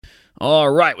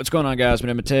All right, what's going on, guys? My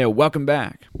name is Mateo. Welcome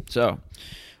back. So,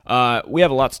 we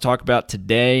have a lot to talk about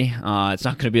today. It's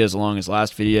not going to be as long as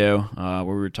last video where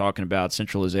we were talking about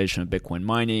centralization of Bitcoin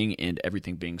mining and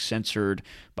everything being censored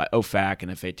by OFAC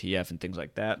and FATF and things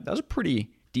like that. That was a pretty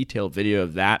detailed video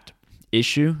of that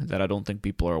issue that I don't think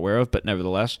people are aware of, but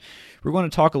nevertheless, we're going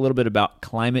to talk a little bit about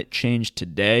climate change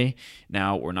today.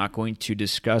 Now, we're not going to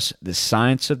discuss the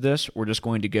science of this. We're just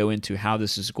going to go into how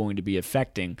this is going to be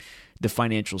affecting the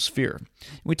financial sphere.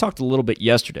 We talked a little bit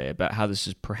yesterday about how this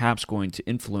is perhaps going to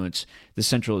influence the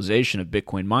centralization of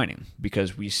Bitcoin mining,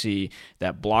 because we see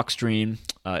that Blockstream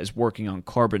is working on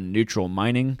carbon neutral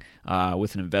mining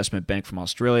with an investment bank from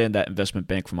Australia, and that investment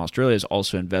bank from Australia is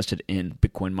also invested in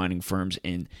Bitcoin mining firms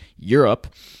in Europe.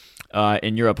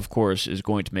 And Europe, of course, is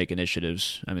going to make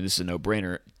initiatives. I mean, this is a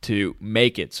no-brainer to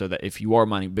make it so that if you are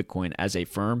mining Bitcoin as a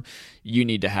firm, you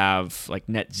need to have like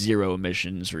net zero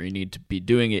emissions, or you need to be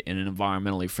doing it in an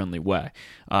environmentally friendly way.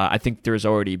 I think there's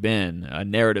already been a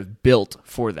narrative built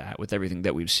for that with everything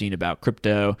that we've seen about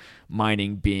crypto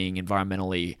mining being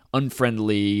environmentally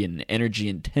unfriendly and energy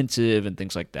intensive and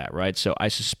things like that, right? So I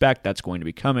suspect that's going to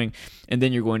be coming, and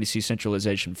then you're going to see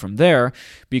centralization from there,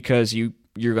 because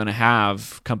you're going to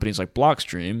have companies like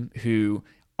Blockstream who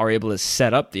are able to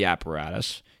set up the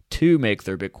apparatus to make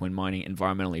their Bitcoin mining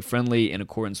environmentally friendly in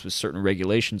accordance with certain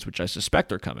regulations, which I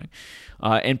suspect are coming.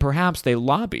 And perhaps they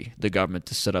lobby the government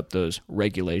to set up those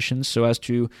regulations so as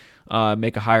to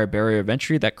make a higher barrier of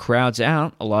entry that crowds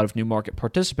out a lot of new market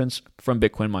participants from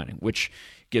Bitcoin mining, which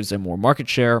gives them more market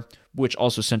share, which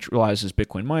also centralizes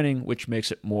Bitcoin mining, which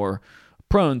makes it more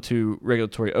prone to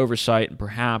regulatory oversight and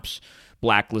perhaps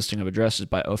blacklisting of addresses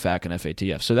by OFAC and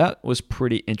FATF. So that was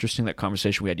pretty interesting, that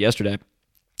conversation we had yesterday.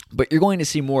 But you're going to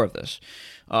see more of this.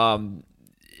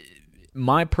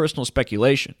 My personal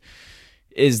speculation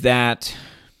is that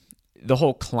the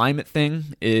whole climate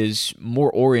thing is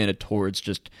more oriented towards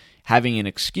just having an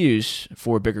excuse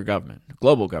for bigger government,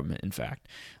 global government, in fact.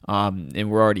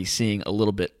 And we're already seeing a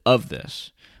little bit of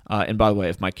this. And by the way,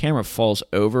 if my camera falls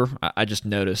over, I just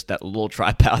noticed that little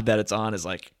tripod that it's on is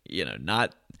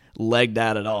not legged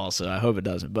out at all, so I hope it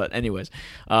doesn't. But anyways,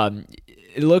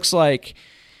 it looks like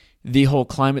the whole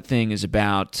climate thing is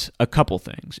about a couple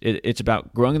things. It's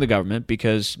about growing the government,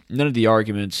 because none of the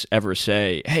arguments ever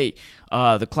say, hey,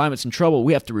 the climate's in trouble,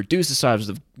 we have to reduce the size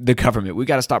of the government, we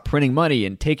got to stop printing money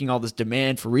and taking all this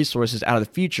demand for resources out of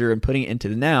the future and putting it into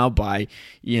the now by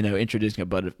introducing a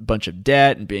bunch of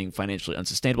debt and being financially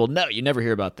unsustainable. No, you never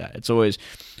hear about that. It's always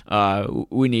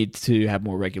we need to have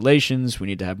more regulations, we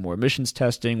need to have more emissions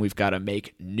testing, we've got to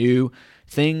make new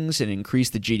things and increase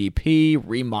the GDP,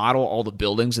 remodel all the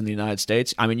buildings in the United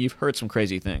States. I mean, you've heard some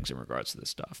crazy things in regards to this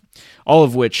stuff, all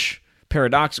of which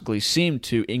paradoxically seem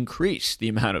to increase the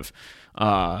amount of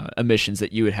emissions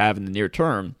that you would have in the near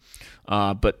term.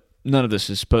 But none of this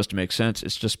is supposed to make sense.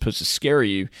 It's just supposed to scare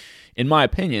you, in my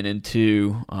opinion,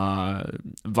 into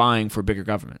vying for bigger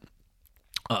government.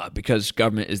 Because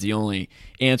government is the only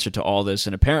answer to all this.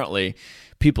 And apparently,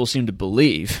 people seem to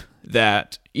believe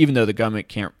that even though the government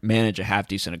can't manage a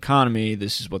half-decent economy,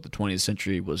 this is what the 20th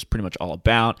century was pretty much all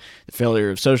about: the failure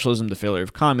of socialism, the failure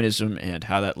of communism, and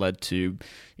how that led to,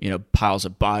 piles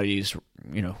of bodies,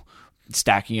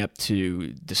 stacking up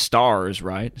to the stars,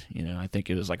 right? I think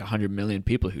it was like 100 million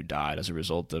people who died as a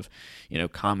result of,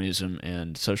 communism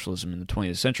and socialism in the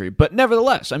 20th century. But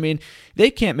nevertheless, I mean, they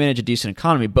can't manage a decent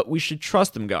economy, but we should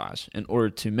trust them, guys, in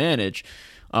order to manage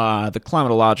the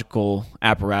climatological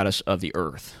apparatus of the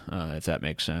Earth, if that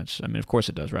makes sense. I mean, of course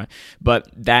it does, right? But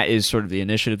that is sort of the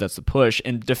initiative, that's the push.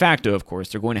 And de facto, of course,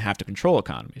 they're going to have to control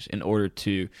economies in order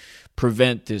to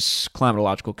prevent this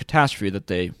climatological catastrophe that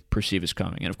they perceive is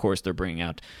coming. And of course, they're bringing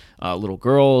out little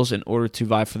girls in order to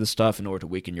vie for this stuff, in order to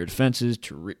weaken your defenses,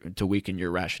 to weaken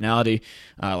your rationality.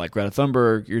 Like Greta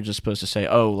Thunberg, you're just supposed to say,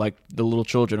 oh, like the little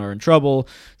children are in trouble,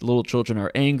 the little children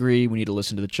are angry, we need to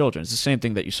listen to the children. It's the same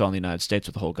thing that you saw in the United States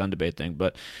with the whole gun debate thing,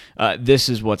 but this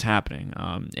is what's happening.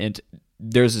 And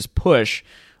there's this push,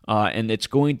 and it's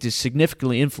going to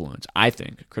significantly influence, I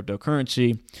think,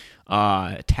 cryptocurrency,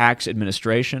 tax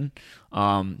administration,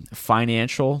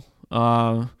 financial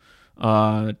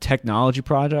technology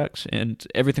projects, and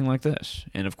everything like this.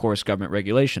 And of course, government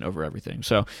regulation over everything.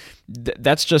 So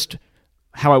that's just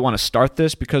how I want to start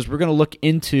this, because we're going to look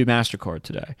into Mastercard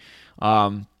today.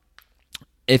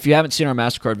 If you haven't seen our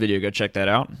Mastercard video, go check that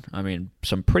out. I mean,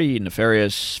 some pretty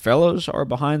nefarious fellows are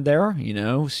behind there,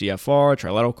 CFR,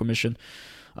 Trilateral Commission.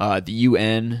 The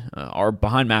UN are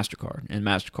behind Mastercard, and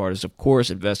Mastercard is, of course,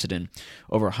 invested in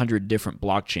over 100 different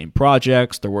blockchain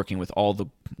projects. They're working with all the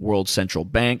world's central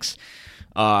banks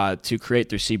to create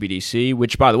their CBDC,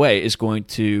 which, by the way, is going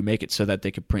to make it so that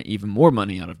they can print even more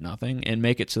money out of nothing and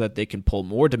make it so that they can pull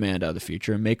more demand out of the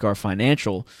future and make our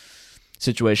financial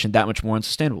situation that much more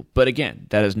unsustainable. But again,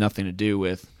 that has nothing to do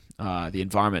with the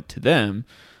environment to them.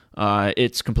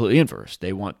 It's completely inverse.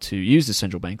 They want to use the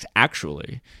central banks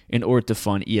actually in order to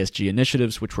fund ESG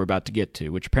initiatives, which we're about to get to,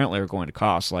 which apparently are going to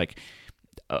cost like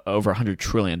over $100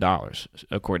 trillion,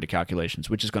 according to calculations,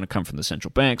 which is going to come from the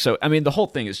central bank. So, I mean, the whole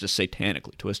thing is just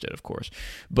satanically twisted, of course.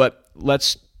 But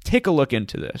let's take a look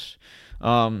into this.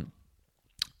 And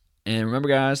remember,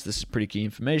 guys, this is pretty key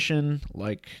information.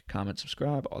 Like, comment,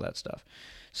 subscribe, all that stuff.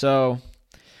 So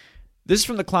this is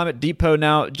from the Climate Depot.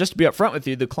 Now, just to be upfront with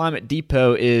you, the Climate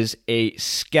Depot is a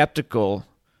skeptical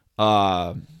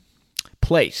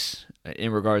place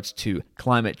in regards to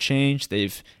climate change.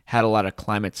 They've had a lot of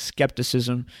climate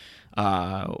skepticism.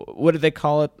 What do they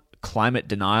call it? Climate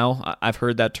denial. I've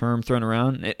heard that term thrown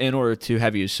around in order to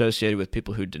have you associated with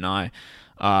people who deny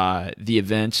the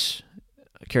events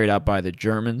carried out by the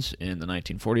Germans in the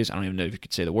 1940s. I don't even know if you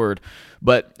could say the word.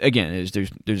 But again,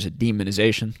 there's a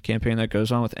demonization campaign that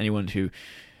goes on with anyone who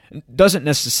doesn't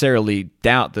necessarily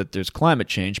doubt that there's climate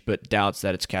change, but doubts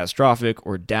that it's catastrophic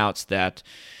or doubts that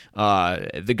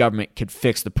the government could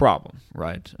fix the problem,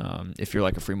 right? If you're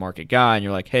like a free market guy and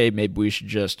you're like, hey, maybe we should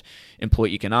just employ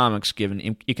economics,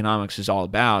 given economics is all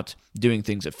about doing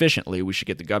things efficiently, we should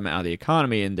get the government out of the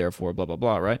economy and therefore blah, blah,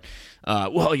 blah, right?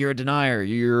 Well, you're a denier.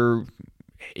 You're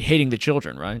hating the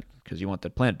children, right? Because you want the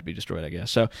planet to be destroyed, I guess.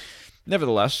 So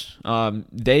nevertheless,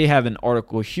 they have an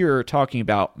article here talking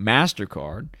about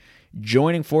Mastercard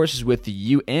joining forces with the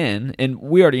UN, and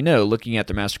we already know, looking at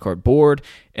the Mastercard board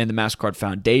and the Mastercard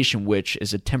Foundation, which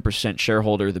is a 10%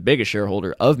 shareholder, the biggest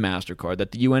shareholder of Mastercard,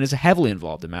 that the UN is heavily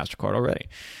involved in Mastercard already.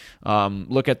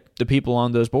 Look at the people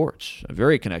on those boards,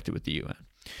 very connected with the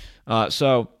UN.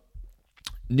 So,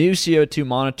 new CO2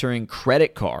 monitoring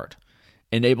credit card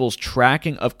enables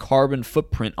tracking of carbon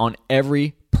footprint on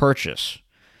every purchase,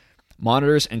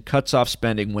 monitors and cuts off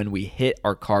spending when we hit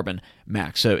our carbon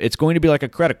max. So it's going to be like a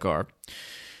credit card.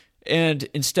 And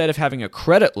instead of having a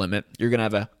credit limit, you're going to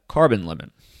have a carbon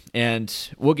limit. And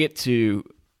we'll get to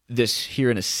this here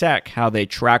in a sec, how they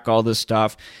track all this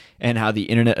stuff and how the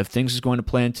Internet of Things is going to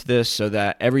play into this so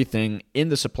that everything in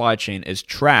the supply chain is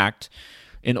tracked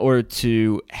in order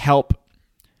to help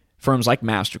firms like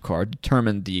Mastercard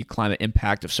determine the climate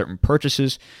impact of certain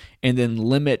purchases and then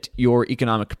limit your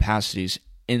economic capacities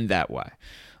in that way.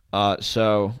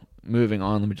 So moving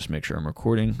on, let me just make sure I'm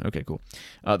recording. Okay, cool.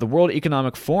 The World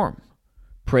Economic Forum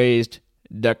praised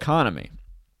the economy.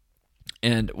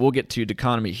 And we'll get to the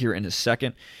economy here in a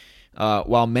second.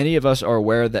 While many of us are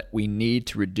aware that we need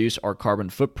to reduce our carbon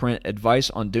footprint,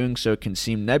 advice on doing so can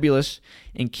seem nebulous,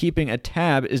 and keeping a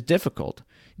tab is difficult.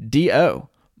 DO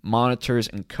monitors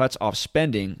and cuts off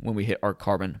spending when we hit our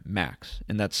carbon max.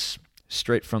 And that's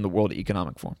straight from the World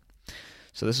Economic Forum.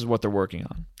 So this is what they're working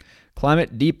on.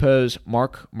 Climate Depot's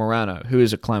Mark Morano, who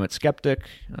is a climate skeptic.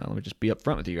 Let me just be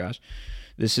upfront with you guys.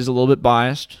 This is a little bit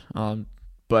biased,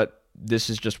 but this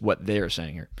is just what they are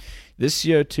saying here. This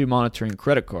CO2 monitoring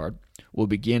credit card will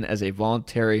begin as a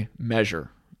voluntary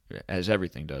measure, as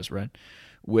everything does, right?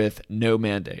 With no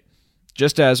mandate.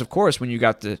 Just as, of course, when you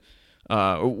got the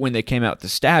when they came out with the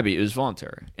Stabby, it was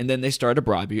voluntary. And then they started to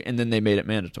bribe you, and then they made it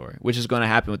mandatory, which is going to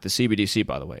happen with the CBDC,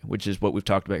 by the way, which is what we've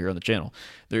talked about here on the channel.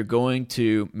 They're going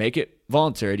to make it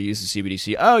voluntary to use the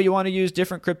CBDC. Oh, you want to use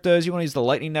different cryptos? You want to use the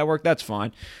Lightning Network? That's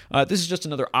fine. This is just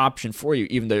another option for you,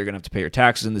 even though you're going to have to pay your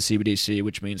taxes in the CBDC,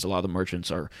 which means a lot of the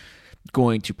merchants are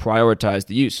going to prioritize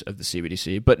the use of the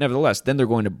CBDC. But nevertheless, then they're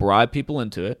going to bribe people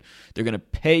into it. They're going to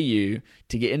pay you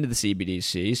to get into the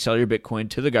CBDC, sell your Bitcoin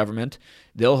to the government.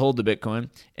 They'll hold the Bitcoin,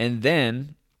 and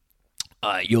then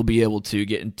you'll be able to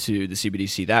get into the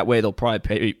CBDC that way. They'll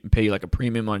probably pay you like a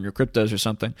premium on your cryptos or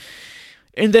something.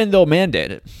 And then they'll mandate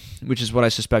it, which is what I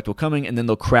suspect will coming, and then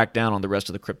they'll crack down on the rest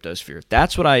of the crypto sphere.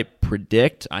 That's what I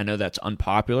predict. I know that's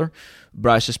unpopular,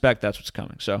 but I suspect that's what's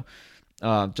coming. So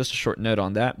just a short note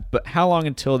on that. But how long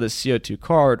until this CO2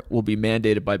 card will be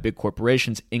mandated by big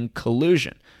corporations in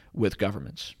collusion with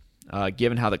governments?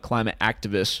 Given how the climate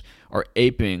activists are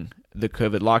aping the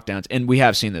COVID lockdowns, and we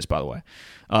have seen this, by the way.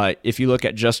 If you look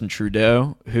at Justin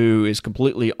Trudeau, who is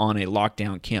completely on a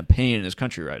lockdown campaign in his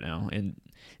country right now, and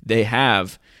they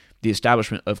have the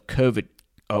establishment of COVID.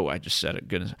 Oh, I just said it.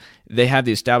 Goodness. They have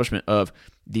the establishment of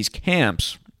these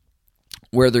camps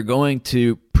where they're going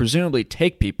to presumably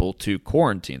take people to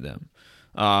quarantine them.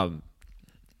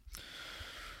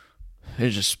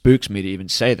 it just spooks me to even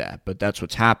say that, but that's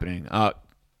what's happening.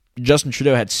 Justin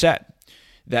Trudeau had said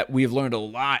that we've learned a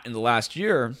lot in the last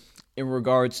year in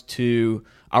regards to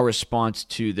our response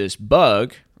to this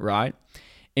bug, right,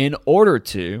 in order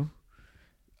to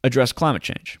address climate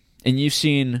change. And you've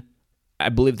seen, I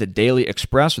believe, the Daily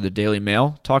Express or the Daily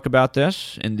Mail talk about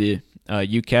this in the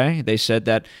UK. They said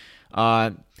that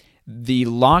the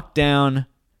lockdown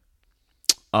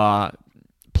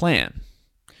plan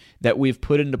that we've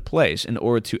put into place in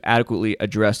order to adequately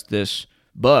address this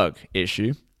bug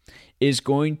issue is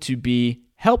going to be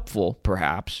helpful,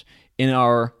 perhaps, in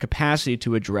our capacity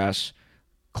to address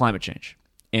climate change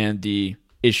and the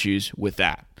issues with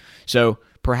that. So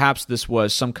perhaps this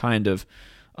was some kind of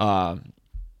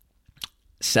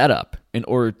setup in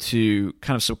order to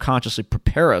kind of subconsciously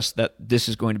prepare us that this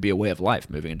is going to be a way of life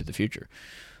moving into the future.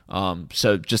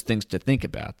 So just things to think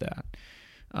about that.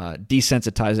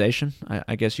 Desensitization,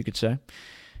 I guess you could say.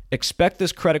 Expect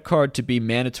this credit card to be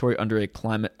mandatory under a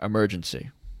climate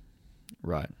emergency.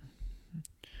 Right.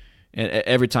 And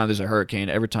every time there's a hurricane,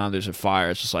 every time there's a fire,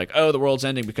 it's just like, oh, the world's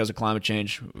ending because of climate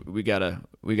change. We gotta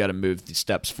move the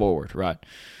steps forward, right?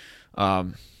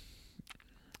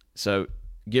 So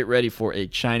get ready for a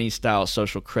Chinese-style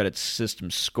social credit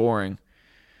system scoring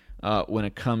when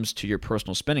it comes to your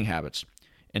personal spending habits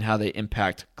and how they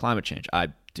impact climate change. I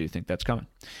do think that's coming.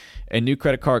 A new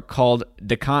credit card called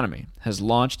Deconomy has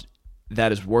launched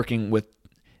that is working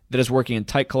in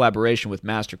tight collaboration with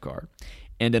Mastercard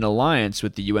and in alliance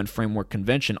with the UN Framework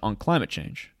Convention on Climate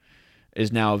Change.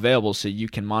 Is now available so you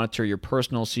can monitor your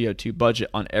personal CO2 budget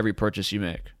on every purchase you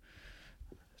make.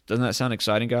 Doesn't that sound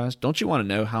exciting, guys? Don't you want to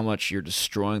know how much you're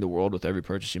destroying the world with every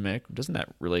purchase you make? Doesn't that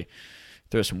really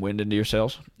throw some wind into your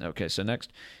sails? Okay, so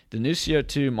next. The new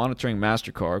CO2 monitoring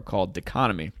MasterCard called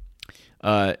Deconomy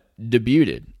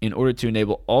debuted in order to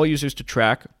enable all users to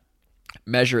track,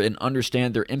 measure, and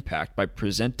understand their impact by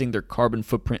presenting their carbon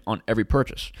footprint on every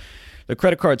purchase. The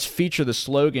credit cards feature the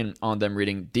slogan on them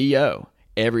reading DO,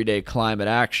 Everyday Climate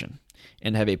Action,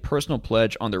 and have a personal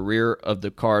pledge on the rear of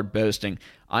the card boasting,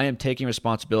 I am taking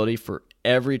responsibility for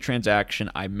every transaction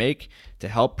I make to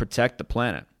help protect the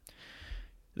planet.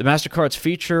 The MasterCards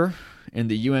feature in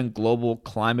the UN Global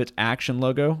Climate Action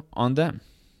logo on them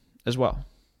as well.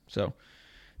 So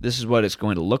this is what it's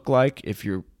going to look like if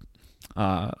you're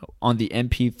on the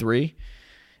MP3.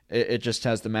 It just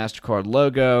has the MasterCard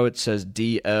logo. It says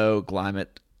DO,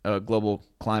 Global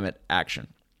Climate Action,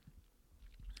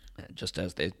 just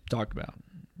as they talked about.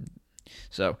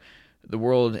 So the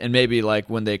world, and maybe like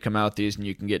when they come out these and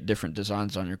you can get different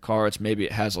designs on your cards, maybe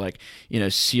it has like,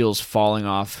 seals falling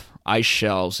off ice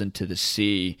shelves into the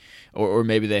sea, or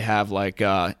maybe they have like,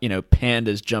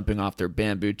 pandas jumping off their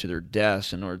bamboo to their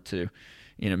deaths in order to,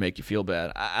 make you feel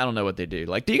bad. I don't know what they do.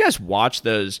 Like, do you guys watch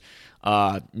those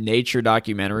nature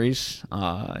documentaries?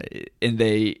 And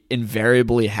they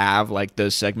invariably have like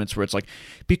those segments where it's like,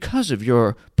 because of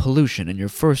your pollution and your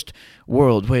first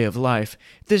world way of life,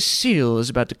 this seal is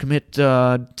about to commit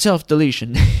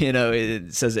self-deletion.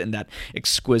 It says it in that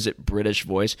exquisite British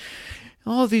voice.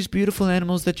 All these beautiful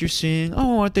animals that you're seeing,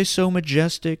 oh, aren't they so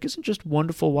majestic? Isn't it just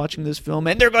wonderful watching this film?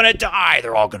 And they're going to die.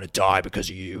 They're all going to die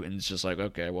because of you. And it's just like,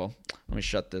 okay, well, let me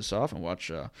shut this off and watch,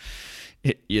 Joe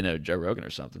Rogan or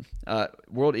something.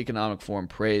 World Economic Forum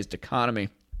praised economy.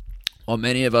 While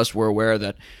many of us were aware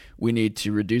that we need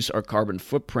to reduce our carbon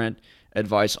footprint,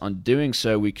 advice on doing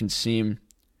so, we can seem...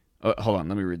 hold on,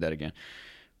 let me read that again.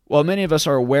 While many of us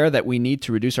are aware that we need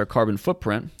to reduce our carbon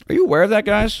footprint, are you aware of that,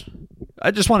 guys?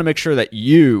 I just want to make sure that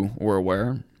you were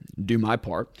aware, do my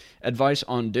part. Advice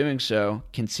on doing so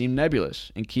can seem nebulous,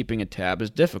 and keeping a tab is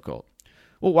difficult.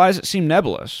 Well, why does it seem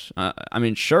nebulous?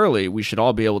 Surely we should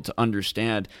all be able to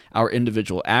understand our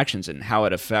individual actions and how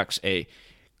it affects a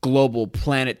global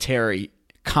planetary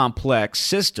complex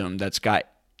system that's got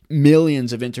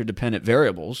millions of interdependent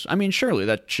variables. Surely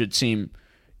that should seem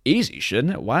easy,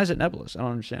 shouldn't it? Why is it nebulous? I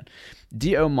don't understand.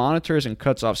 DO monitors and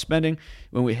cuts off spending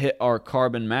when we hit our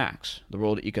carbon max, the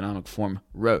World Economic Forum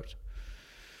wrote.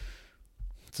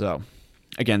 So,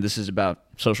 again, this is about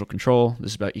social control.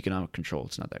 This is about economic control.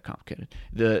 It's not that complicated.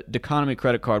 The Deconomy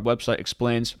credit card website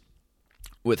explains,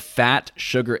 with fat,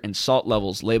 sugar, and salt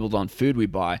levels labeled on food we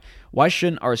buy, why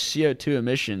shouldn't our CO2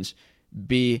 emissions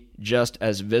be just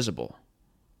as visible?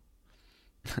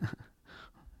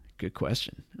 Good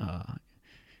question.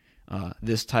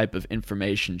 This type of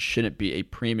information shouldn't be a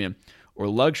premium or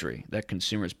luxury that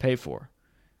consumers pay for.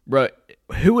 Bro,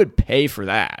 who would pay for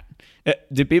that?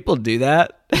 Do people do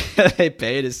that? They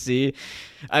pay to see?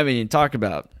 Talk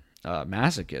about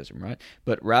masochism, right?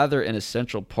 But rather an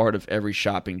essential part of every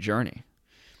shopping journey.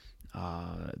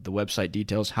 The website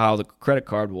details how the credit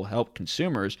card will help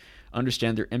consumers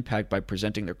understand their impact by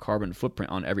presenting their carbon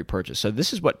footprint on every purchase. So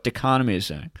this is what Deconomy is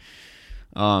saying.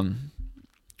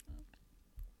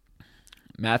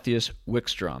 Matthias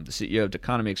Wickstrom, the CEO of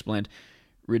Deconomy, explained,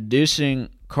 reducing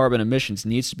carbon emissions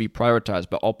needs to be prioritized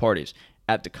by all parties.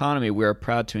 At Deconomy, we are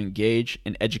proud to engage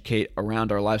and educate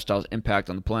around our lifestyle's impact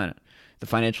on the planet. The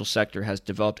financial sector has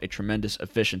developed a tremendous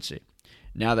efficiency.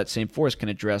 Now that same force can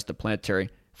address the planetary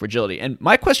fragility. And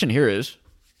my question here is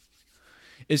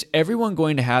everyone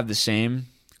going to have the same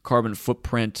carbon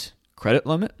footprint credit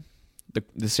limit,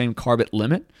 the same carbon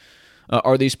limit?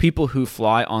 Are these people who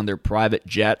fly on their private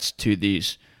jets to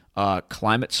these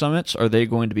climate summits, are they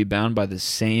going to be bound by the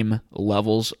same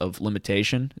levels of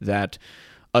limitation that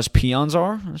us peons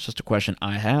are? That's just a question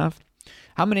I have.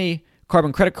 How many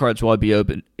carbon credit cards will I be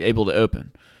able to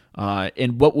open?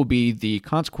 And what will be the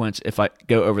consequence if I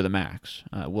go over the max?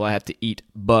 Will I have to eat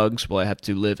bugs? Will I have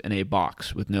to live in a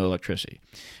box with no electricity?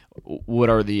 What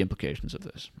are the implications of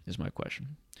this, is my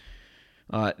question.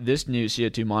 This new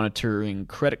CO2 monitoring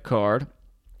credit card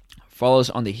follows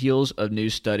on the heels of the new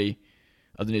study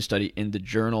in the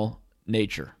journal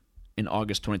Nature in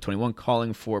August 2021,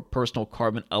 calling for personal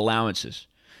carbon allowances.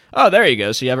 Oh, there you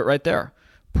go. So you have it right there.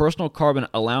 Personal carbon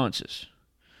allowances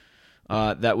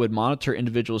that would monitor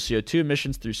individual CO2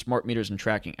 emissions through smart meters and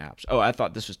tracking apps. Oh, I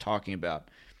thought this was talking about,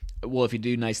 well, if you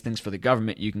do nice things for the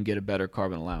government, you can get a better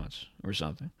carbon allowance or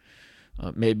something.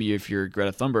 Maybe if you're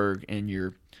Greta Thunberg and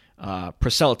you're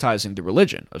proselytizing the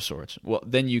religion of sorts, well,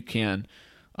 then you can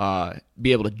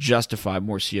be able to justify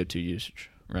more CO2 usage,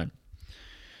 right?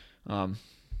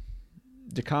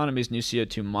 Deconomy's new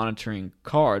CO2 monitoring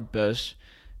card boasts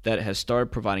that it has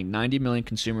started providing 90 million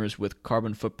consumers with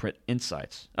carbon footprint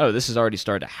insights. Oh, this has already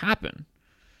started to happen.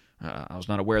 I was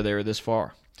not aware they were this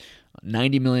far.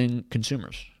 90 million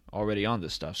consumers already on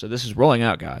this stuff. So this is rolling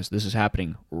out, guys. This is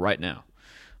happening right now.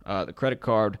 The credit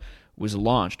card was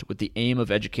launched with the aim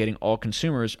of educating all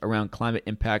consumers around climate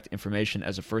impact information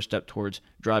as a first step towards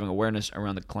driving awareness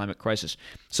around the climate crisis.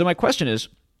 So my question is,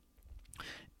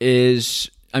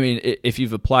 if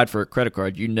you've applied for a credit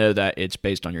card, you know that it's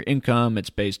based on your income, it's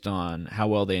based on how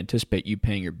well they anticipate you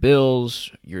paying your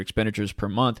bills, your expenditures per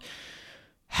month.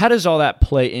 How does all that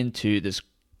play into this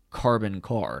carbon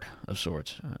card of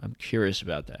sorts? I'm curious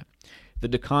about that. The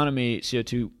Deconomy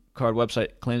CO2 card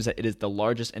website claims that it is the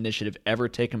largest initiative ever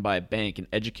taken by a bank in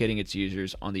educating its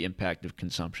users on the impact of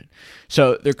consumption.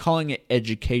 So they're calling it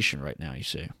education right now, you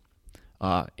see.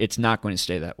 It's not going to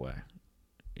stay that way.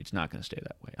 It's not going to stay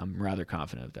that way. I'm rather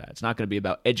confident of that. It's not going to be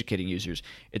about educating users.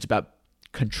 It's about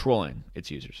controlling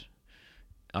its users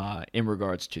in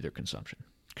regards to their consumption.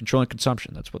 Controlling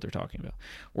consumption, that's what they're talking about.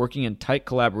 Working in tight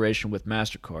collaboration with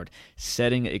Mastercard,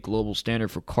 setting a global standard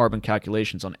for carbon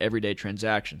calculations on everyday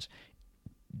transactions.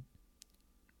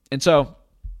 And so,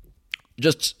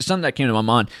 just something that came to my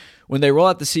mind, when they roll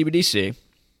out the CBDC,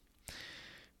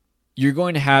 you're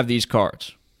going to have these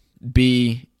cards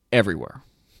be everywhere,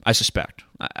 I suspect.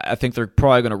 I think they're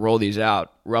probably going to roll these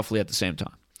out roughly at the same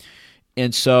time.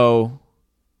 And so,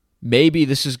 maybe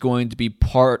this is going to be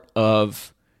part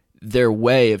of their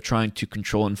way of trying to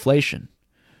control inflation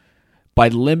by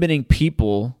limiting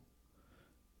people.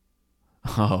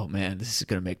 Oh man, this is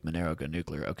going to make Monero go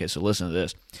nuclear. Okay, so listen to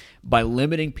this. By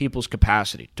limiting people's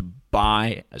capacity to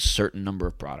buy a certain number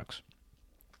of products,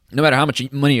 no matter how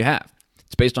much money you have,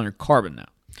 it's based on your carbon now.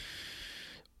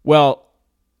 Well,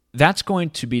 that's going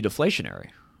to be deflationary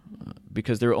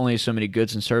because there are only so many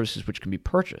goods and services which can be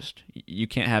purchased. You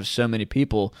can't have so many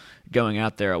people going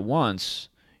out there at once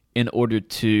in order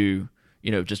to,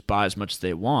 just buy as much as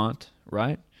they want,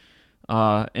 right?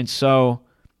 And so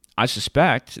I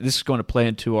suspect this is going to play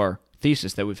into our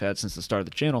thesis that we've had since the start of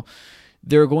the channel.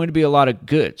 There are going to be a lot of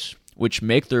goods which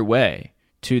make their way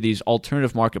to these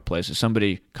alternative marketplaces.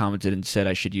 Somebody commented and said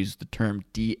I should use the term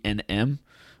DNM,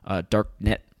 dark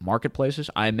net marketplaces.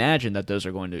 I imagine that those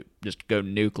are going to just go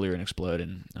nuclear and explode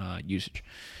in usage.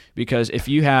 Because if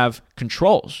you have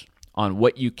controls on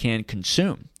what you can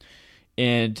consume,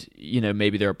 and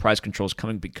maybe there are price controls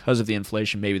coming because of the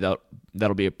inflation, maybe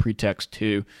that'll be a pretext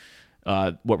to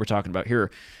what we're talking about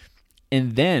here.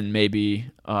 And then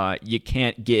maybe you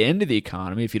can't get into the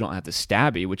economy if you don't have the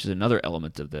stabby, which is another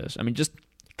element of this. I mean, just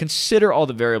consider all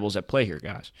the variables at play here,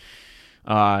 guys.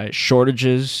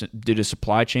 Shortages due to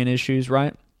supply chain issues,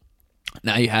 right?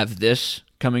 Now you have this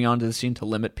coming onto the scene to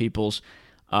limit people's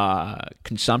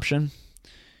consumption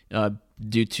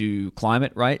due to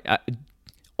climate, right?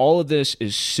 All of this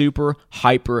is super,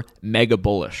 hyper, mega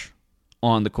bullish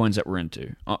on the coins that we're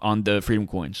into, on the freedom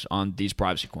coins, on these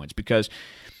privacy coins, because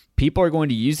people are going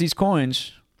to use these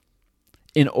coins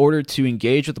in order to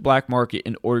engage with the black market,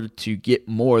 in order to get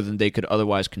more than they could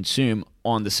otherwise consume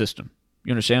on the system.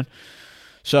 You understand?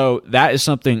 So that is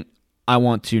something I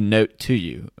want to note to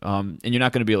you. And you're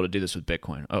not going to be able to do this with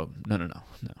Bitcoin. Oh,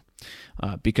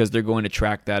 no. Because they're going to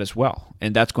track that as well.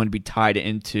 And that's going to be tied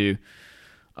into,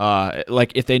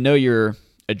 like if they know your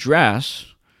address,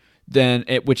 then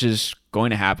which is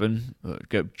going to happen.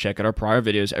 Go check out our prior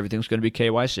videos. Everything's going to be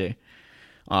KYC.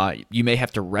 You may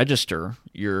have to register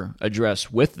your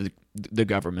address with the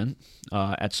government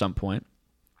at some point,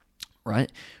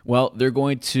 right? Well, they're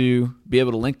going to be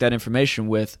able to link that information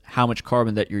with how much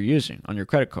carbon that you're using on your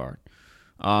credit card.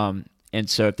 And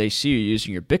so if they see you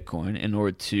using your Bitcoin in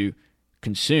order to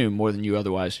consume more than you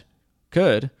otherwise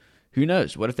could, who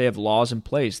knows? What if they have laws in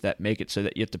place that make it so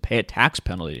that you have to pay a tax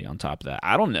penalty on top of that?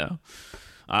 I don't know.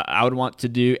 I would want to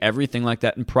do everything like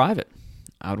that in private.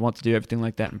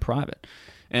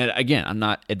 And again, I'm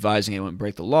not advising anyone to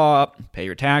break the law, pay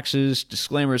your taxes,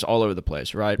 disclaimers all over the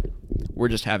place, right? We're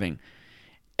just having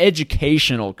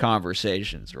educational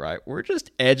conversations, right? We're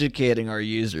just educating our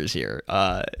users here.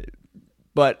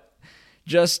 But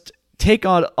just take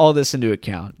all this into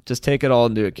account. Just take it all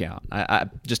into account.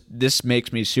 This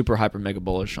makes me super hyper mega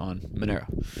bullish on Monero.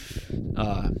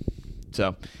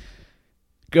 So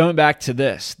going back to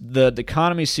this, the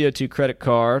Economy CO2 credit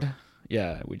card.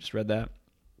 Yeah, we just read that.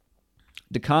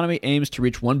 The Economy aims to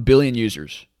reach 1 billion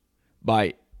users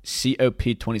by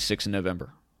COP26 in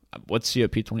November. What's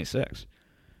COP26?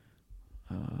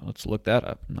 Let's look that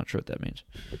up. I'm not sure what that means.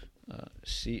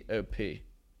 COP26.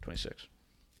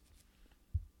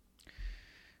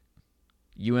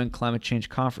 UN Climate Change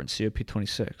Conference,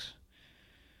 COP26.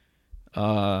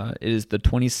 It is the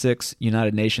 26th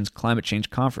United Nations Climate Change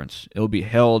Conference. It will be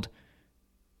held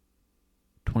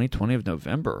 2020 of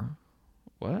November.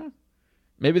 What?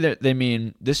 Maybe they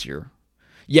mean this year.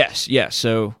 Yes.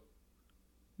 So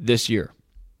this year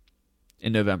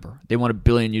in November. They want 1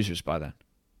 billion users by then.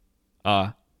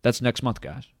 That's next month,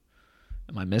 guys.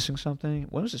 Am I missing something?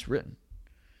 When was this written?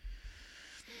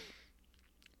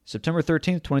 September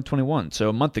 13th, 2021. So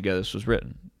a month ago this was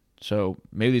written. So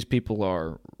maybe these people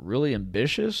are really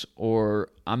ambitious, or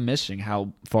I'm missing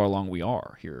how far along we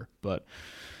are here. But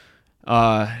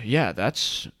yeah,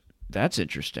 that's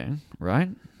interesting, right?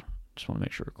 Just want to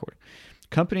make sure we're recording.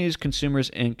 Companies, consumers,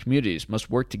 and communities must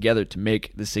work together to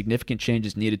make the significant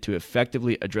changes needed to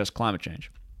effectively address climate change.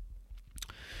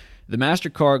 The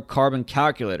Mastercard Carbon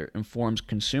Calculator informs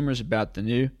consumers about the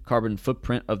new carbon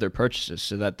footprint of their purchases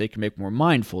so that they can make more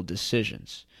mindful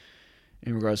decisions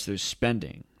in regards to their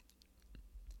spending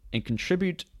and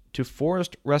contribute to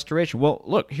forest restoration. Well,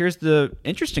 look, here's the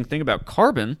interesting thing about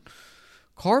carbon.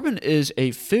 Carbon is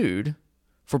a food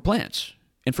for plants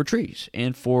and for trees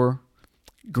and for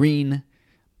green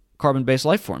carbon-based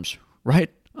life forms, right?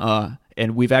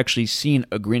 And we've actually seen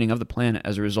a greening of the planet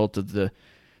as a result of the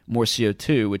more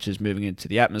CO2, which is moving into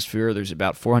the atmosphere. There's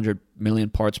about 400 million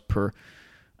parts per,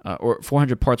 or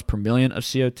 400 parts per million of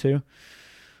CO2.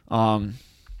 And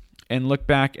look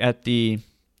back at the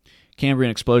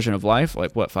Cambrian explosion of life,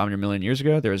 500 million years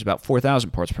ago, there was about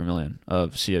 4,000 parts per million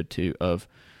of CO2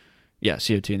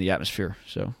 in the atmosphere.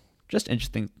 So just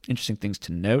interesting things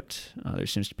to note. There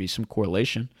seems to be some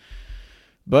correlation.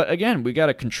 But again, we got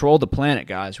to control the planet,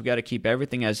 guys. We got to keep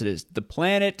everything as it is. The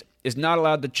planet is not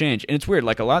allowed to change. And it's weird.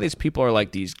 A lot of these people are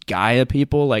these Gaia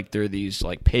people. They're these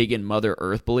pagan Mother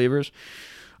Earth believers.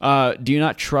 Do you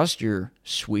not trust your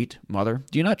sweet mother?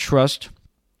 Do you not trust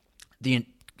the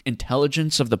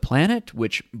intelligence of the planet,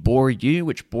 which bore you,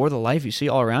 which bore the life you see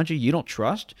all around you? You don't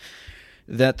trust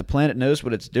that the planet knows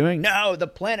what it's doing? No, the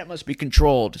planet must be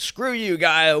controlled. Screw you,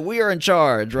 Gaia. We are in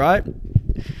charge, right?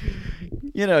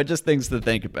 Just things to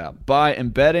think about. By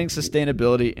embedding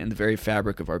sustainability in the very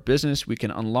fabric of our business, we can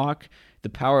unlock the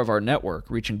power of our network,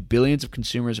 reaching billions of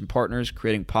consumers and partners,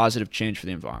 creating positive change for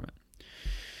the environment.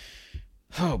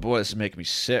 Oh boy, this is making me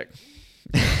sick.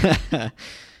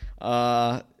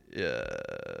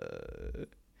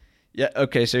 Yeah,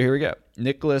 okay, so here we go.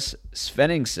 Nicholas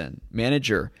Svenningsson,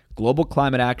 Manager, Global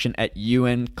Climate Action at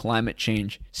UN Climate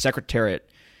Change Secretariat.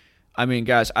 I mean,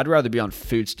 guys, I'd rather be on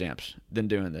food stamps than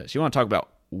doing this. You want to talk about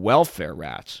welfare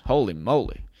rats? Holy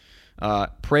moly.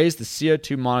 Praise the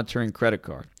CO2 monitoring credit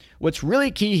card. What's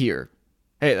really key here,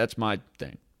 hey, that's my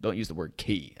thing. Don't use the word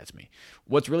key. That's me.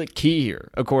 What's really key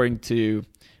here, according to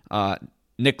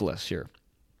Nicholas here,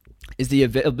 is the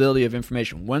availability of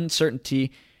information. One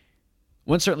certainly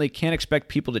can't expect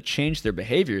people to change their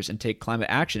behaviors and take climate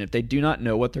action if they do not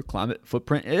know what their climate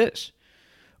footprint is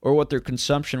or what their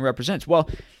consumption represents. Well,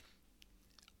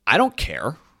 I don't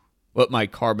care what my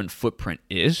carbon footprint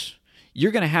is.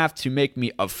 You're going to have to make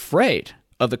me afraid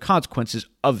of the consequences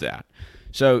of that.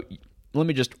 So let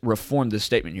me just reform this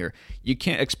statement here. You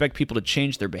can't expect people to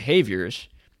change their behaviors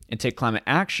and take climate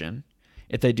action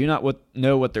if they do not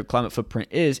know what their climate footprint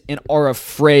is and are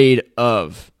afraid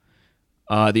of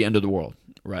the end of the world,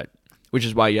 right? Which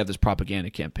is why you have this propaganda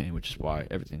campaign, which is why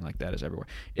everything like that is everywhere,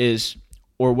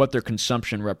 or what their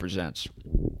consumption represents.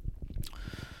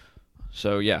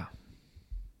 So, yeah.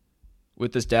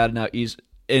 With this data now, and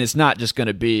it's not just going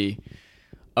to be,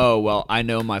 oh, well, I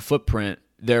know my footprint,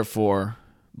 therefore,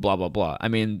 blah, blah, blah. I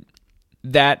mean,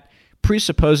 that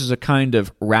presupposes a kind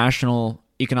of rational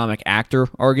economic actor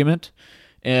argument,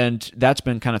 and that's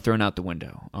been kind of thrown out the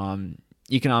window.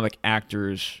 Economic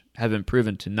actors have been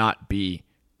proven to not be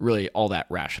really all that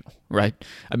rational, right?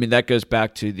 I mean, that goes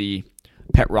back to the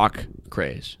pet rock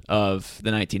craze of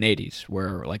the 1980s,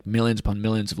 where like millions upon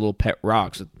millions of little pet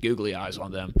rocks with googly eyes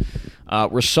on them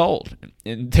were sold.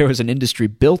 And there was an industry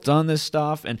built on this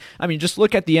stuff. And I mean, just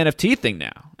look at the NFT thing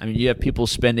now. I mean, you have people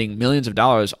spending millions of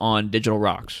dollars on digital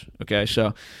rocks. Okay,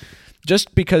 so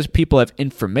just because people have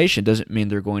information doesn't mean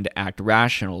they're going to act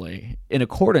rationally in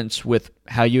accordance with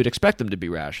how you would expect them to be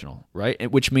rational,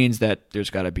 right? Which means that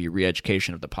there's got to be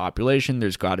re-education of the population.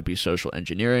 There's got to be social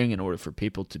engineering in order for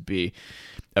people to be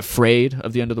afraid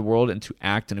of the end of the world and to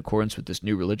act in accordance with this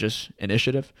new religious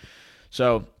initiative.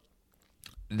 So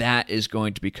that is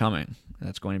going to be coming.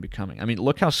 That's going to be coming. I mean,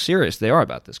 look how serious they are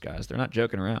about this, guys. They're not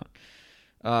joking around.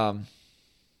 And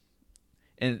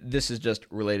this is just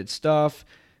related stuff.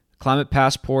 Climate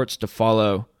passports to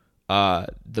follow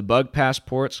the bug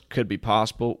passports could be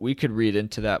possible. We could read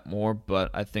into that more, but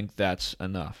I think that's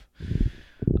enough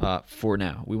for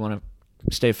now. We want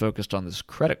to stay focused on this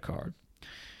credit card.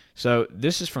 So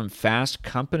this is from Fast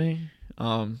Company.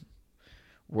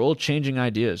 World-changing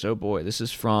ideas. Oh boy, this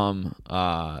is from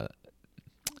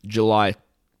July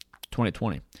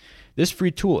 2020. This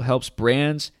free tool helps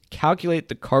brands calculate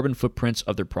the carbon footprints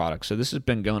of their products. So this has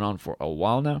been going on for a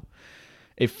while now.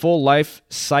 A full life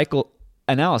cycle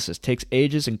analysis takes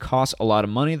ages and costs a lot of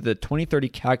money. The 2030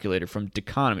 calculator from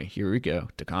Deconomy. Here we go.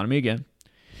 Deconomy again.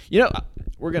 You know,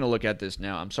 we're going to look at this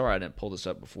now. I'm sorry I didn't pull this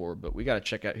up before, but we got to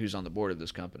check out who's on the board of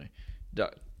this company.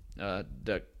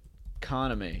 Deconomy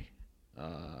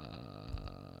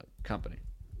company.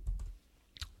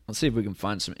 Let's see if we can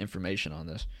find some information on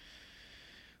this.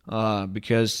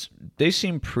 Because they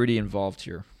seem pretty involved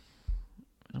here.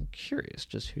 I'm curious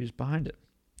just who's behind it.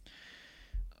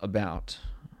 Let's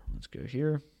go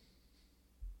here.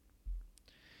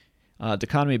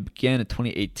 Deconomy began in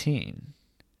 2018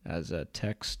 as a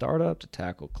tech startup to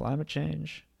tackle climate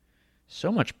change.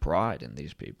 So much pride in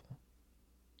these people.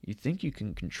 You think you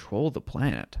can control the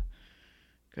planet.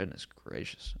 Goodness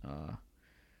gracious.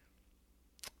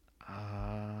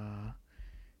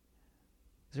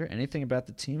 Is there anything about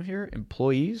the team here?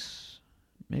 Employees?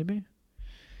 Maybe?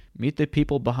 Meet the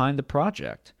people behind the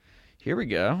project. Here we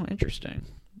go. Interesting.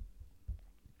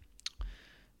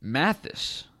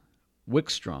 Mathis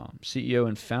Wickstrom, CEO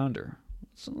and founder.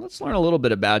 So let's learn a little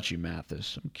bit about you,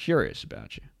 Mathis. I'm curious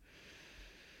about you.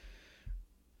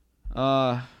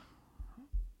 There's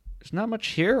not much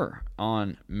here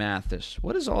on Mathis.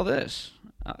 What is all this?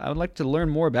 I would like to learn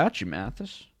more about you,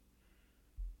 Mathis.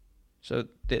 So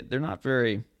they're not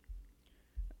very...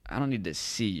 I don't need to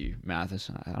see you,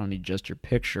 Mathis. I don't need just your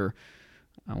picture.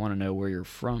 I want to know where you're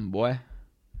from, boy.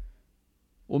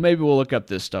 Well, maybe we'll look up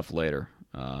this stuff later.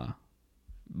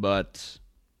 But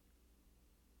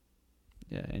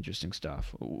yeah, interesting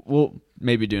stuff. We'll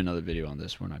maybe do another video on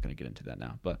this. We're not going to get into that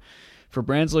now. But for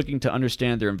brands looking to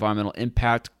understand their environmental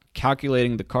impact,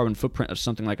 calculating the carbon footprint of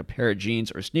something like a pair of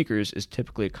jeans or sneakers is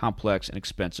typically a complex and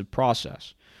expensive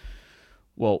process.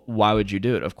 Well, why would you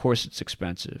do it? Of course it's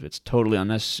expensive. It's totally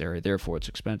unnecessary. Therefore, it's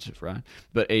expensive, right?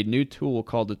 But a new tool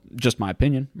called, just my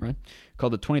opinion, right,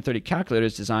 called the 2030 Calculator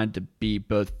is designed to be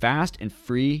both fast and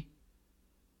free,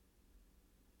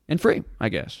 I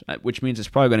guess, which means it's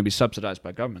probably going to be subsidized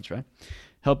by governments, right?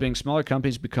 Helping smaller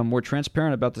companies become more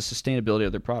transparent about the sustainability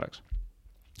of their products.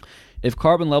 If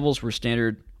carbon levels were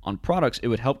standard on products, it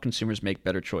would help consumers make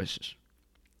better choices.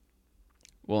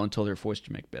 Well, until they're forced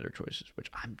to make better choices,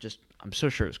 which I'm so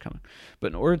sure is coming. But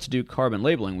in order to do carbon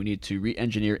labeling, we need to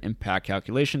re-engineer impact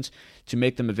calculations to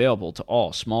make them available to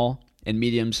all small and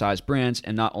medium-sized brands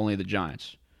and not only the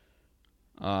giants.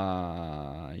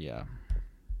 Yeah.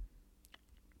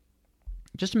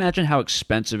 Just imagine how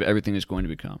expensive everything is going to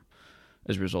become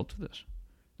as a result of this.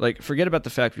 Like, forget about the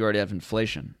fact we already have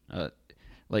inflation.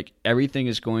 Like, everything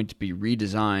is going to be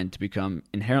redesigned to become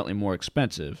inherently more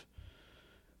expensive,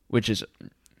 which is,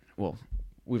 well,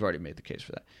 we've already made the case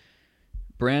for that.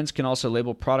 Brands can also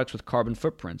label products with carbon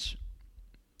footprints.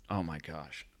 Oh, my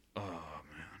gosh. Oh,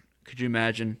 Could you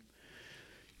imagine?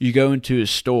 You go into a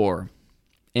store,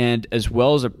 and as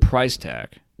well as a price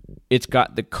tag, it's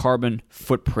got the carbon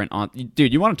footprint on.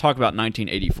 Dude, you want to talk about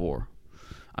 1984?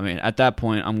 I mean, at that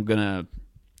point, I'm gonna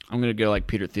go like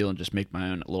Peter Thiel and just make my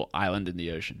own little island in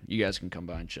the ocean. You guys can come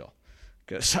by and chill,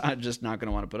 because I'm just not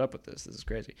gonna want to put up with this. This is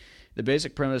crazy. The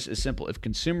basic premise is simple: if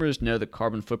consumers know the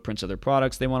carbon footprints of their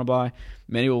products they want to buy,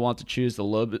 many will want to choose the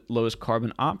lowest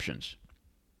carbon options.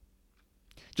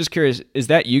 Just curious, is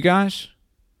that you guys?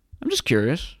 I'm just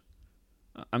curious.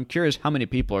 I'm curious how many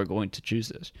people are going to choose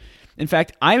this. In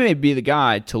fact, I may be the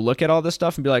guy to look at all this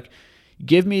stuff and be like,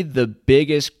 give me the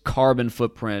biggest carbon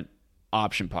footprint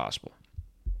option possible.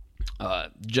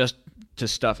 Just to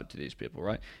stuff it to these people,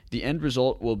 right? The end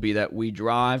result will be that we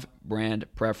drive brand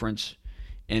preference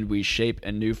and we shape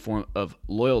a new form of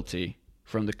loyalty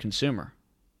from the consumer.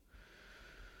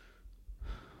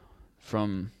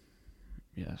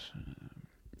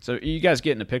 So you guys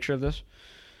getting a picture of this?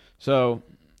 So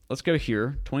let's go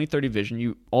here. 2030 vision.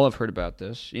 You all have heard about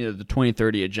this. You know, the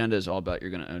 2030 agenda is all about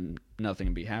you're going to own nothing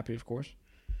and be happy, of course.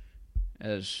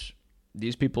 As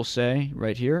these people say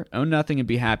right here, own nothing and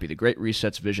be happy. The Great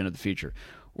Reset's vision of the future.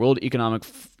 World Economic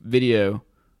Forum video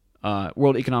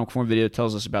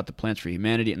tells us about the plans for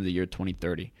humanity in the year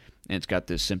 2030. And it's got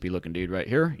this simpy looking dude right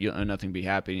here. You'll own nothing, be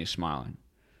happy, and he's smiling.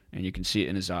 And you can see it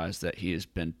in his eyes that he has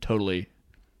been totally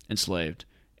enslaved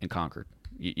and conquered.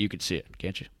 You could see it,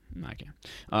 can't you? I can.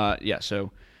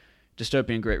 So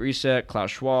dystopian Great Reset,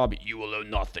 Klaus Schwab, you will own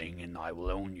nothing and I will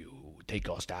own you. Take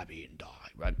us, Abby, and die.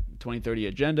 Right? 2030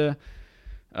 agenda.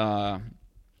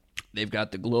 They've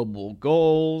got the global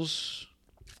goals,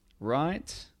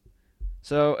 right?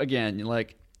 So again, you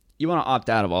want to opt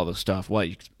out of all this stuff. Well,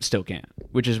 you still can't,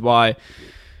 which is why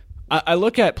I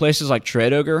look at places like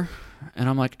TradeOgre and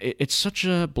I'm like, it's such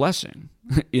a blessing,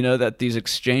 that these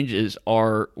exchanges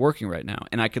are working right now.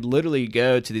 And I could literally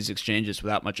go to these exchanges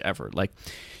without much effort. Like,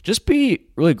 just be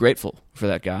really grateful for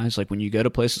that, guys. Like, when you go to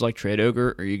places like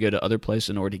TradeOgre or you go to other places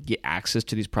in order to get access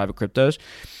to these private cryptos,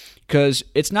 because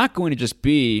it's not going to just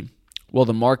be, well,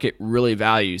 the market really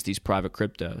values these private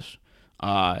cryptos.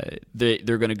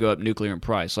 They're going to go up nuclear in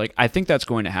price. Like, I think that's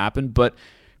going to happen, but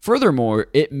furthermore,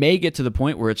 it may get to the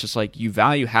point where it's just like you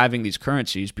value having these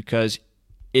currencies because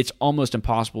it's almost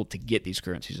impossible to get these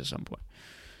currencies at some point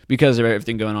because of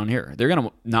everything going on here. They're going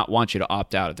to not want you to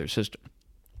opt out of their system,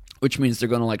 which means they're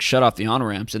going to shut off the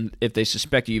on-ramps. And if they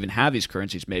suspect you even have these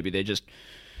currencies, maybe they just,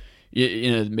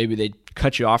 maybe they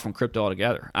cut you off from crypto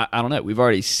altogether. I don't know. We've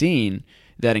already seen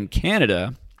that in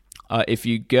Canada, if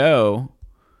you go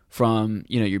from,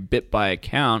 your BitBuy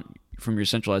account, from your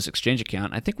centralized exchange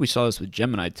account. I think we saw this with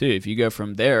Gemini too. If you go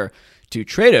from there to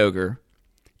TradeOgre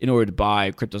in order to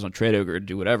buy cryptos on TradeOgre or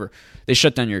do whatever, they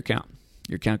shut down your account.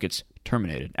 Your account gets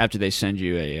terminated after they send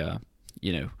you a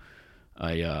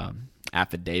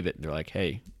affidavit. They're like,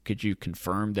 hey, could you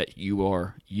confirm that you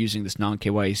are using this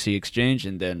non-KYC exchange?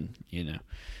 And then,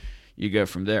 you go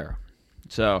from there.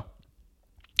 So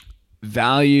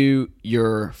value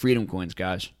your freedom coins,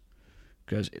 guys,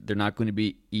 because they're not going to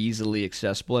be easily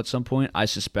accessible at some point, I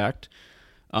suspect.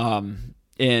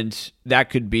 And that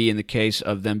could be in the case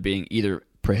of them being either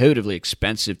prohibitively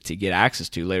expensive to get access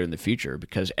to later in the future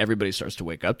because everybody starts to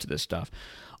wake up to this stuff,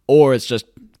 or it's just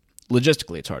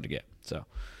logistically it's hard to get. So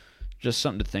just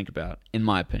something to think about, in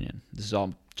my opinion. This is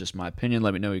all just my opinion.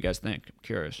 Let me know what you guys think. I'm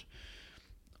curious.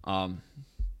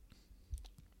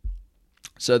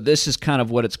 So this is kind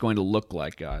of what it's going to look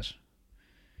like, guys.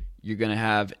 You're going to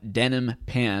have denim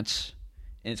pants,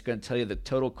 and it's going to tell you the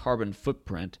total carbon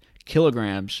footprint,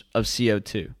 kilograms of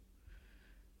CO2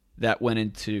 that went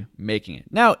into making it.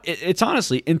 Now, it's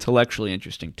honestly intellectually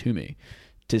interesting to me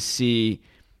to see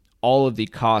all of the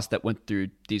costs that went through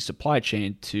the supply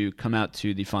chain to come out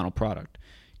to the final product.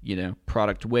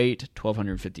 Product weight,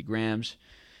 1,250 grams.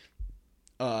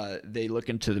 They look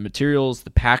into the materials, the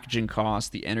packaging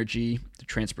costs, the energy, the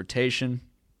transportation.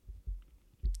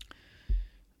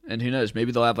 And who knows,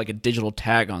 maybe they'll have a digital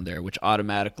tag on there which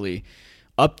automatically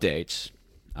updates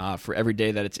for every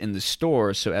day that it's in the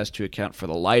store so as to account for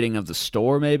the lighting of the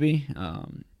store maybe.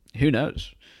 Who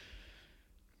knows?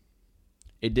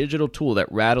 A digital tool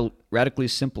that radically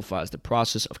simplifies the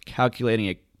process of calculating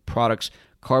a product's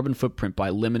carbon footprint by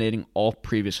eliminating all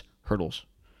previous hurdles.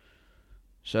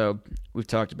 So we've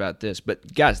talked about this.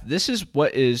 But guys, this is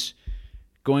what is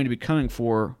going to be coming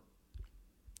for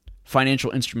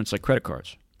financial instruments like credit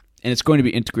cards. And it's going to be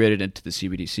integrated into the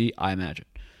CBDC, I imagine.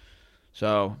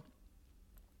 So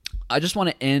I just want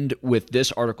to end with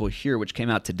this article here, which came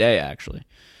out today, actually.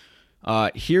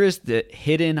 Here is the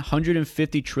hidden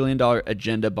 $150 trillion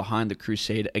agenda behind the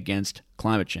crusade against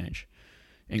climate change.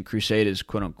 and crusade is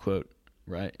quote unquote,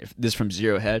 right? If this from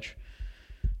Zero Hedge.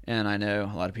 And I know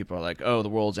a lot of people are like, oh, the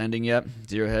world's ending yet,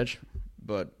 Zero Hedge.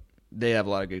 But they have a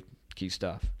lot of good key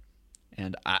stuff.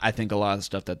 And I think a lot of the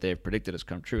stuff that they've predicted has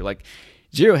come true. Like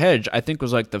Zero Hedge, I think,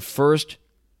 was like the first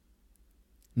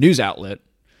news outlet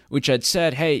which had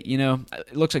said, hey,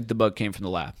 it looks like the bug came from the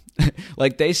lab.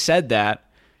 Like they said that,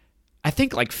 I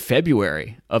think like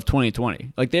February of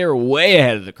 2020. Like they were way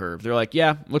ahead of the curve. They're like,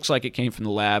 yeah, looks like it came from the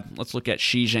lab. Let's look at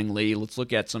Xi Jinping. Let's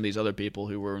look at some of these other people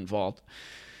who were involved.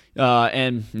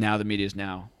 And now the media is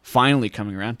now finally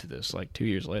coming around to this, like 2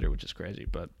 years later, which is crazy.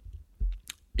 But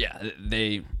yeah,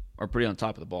 they are pretty on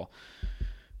top of the ball.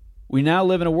 We now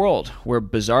live in a world where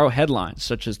bizarro headlines,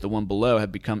 such as the one below,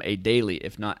 have become a daily,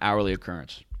 if not hourly,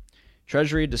 occurrence.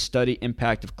 Treasury to study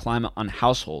impact of climate on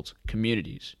households,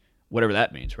 communities, whatever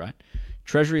that means, right?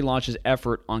 Treasury launches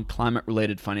effort on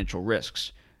climate-related financial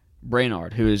risks.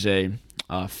 Brainard, who is a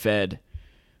Fed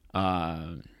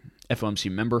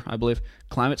FOMC member, I believe,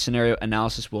 climate scenario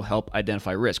analysis will help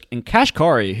identify risk. And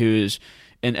Kashkari, who is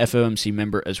an FOMC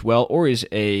member as well, or is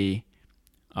a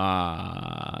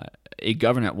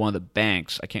governor at one of the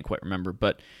banks, I can't quite remember,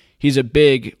 but he's a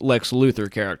big Lex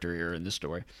Luthor character here in this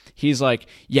story. He's like,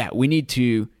 yeah, we need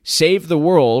to save the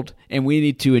world and we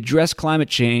need to address climate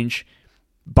change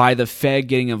by the Fed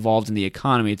getting involved in the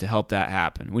economy to help that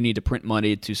happen. We need to print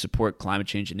money to support climate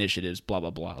change initiatives, blah, blah,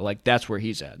 blah. Like, that's where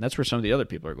he's at. And that's where some of the other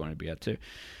people are going to be at, too.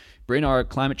 Brainard,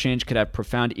 climate change could have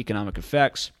profound economic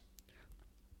effects.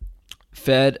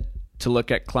 Fed to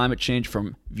look at climate change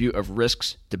from view of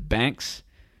risks to banks.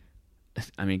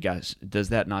 I mean, guys, does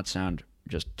that not sound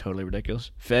just totally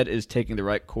ridiculous? Fed is taking the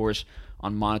right course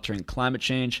on monitoring climate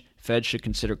change. Fed should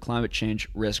consider climate change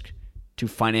risk to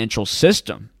financial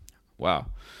system. Wow.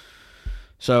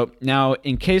 So now,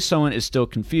 in case someone is still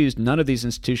confused, none of these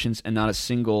institutions and not a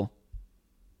single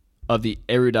of the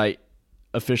erudite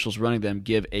officials running them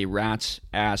give a rat's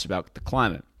ass about the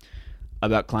climate,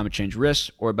 about climate change risks,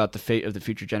 or about the fate of the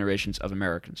future generations of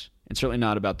Americans. And certainly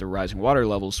not about the rising water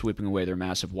levels sweeping away their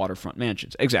massive waterfront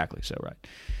mansions. Exactly, so right.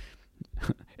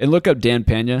 And look up Dan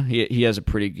Pena. He has a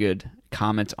pretty good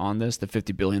comment on this, the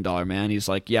 $50 billion man. He's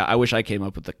like, yeah, I wish I came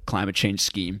up with the climate change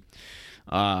scheme.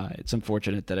 It's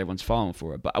unfortunate that everyone's falling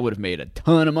for it, but I would have made a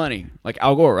ton of money. Like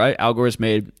Al Gore, right? Al Gore's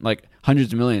made like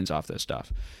hundreds of millions off this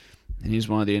stuff. And he's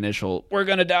one of the initial, we're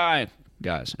going to die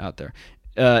guys out there.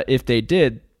 If they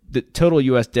did, the total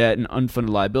U.S. debt and unfunded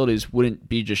liabilities wouldn't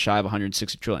be just shy of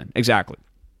 $160 trillion. Exactly.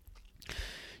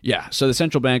 Yeah, so the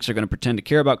central banks are going to pretend to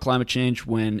care about climate change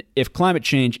when, if climate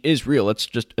change is real, let's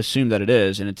just assume that it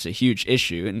is, and it's a huge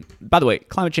issue. And by the way,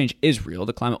 climate change is real.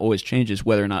 The climate always changes,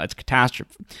 whether or not it's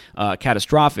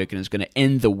catastrophic and is going to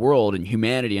end the world and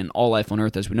humanity and all life on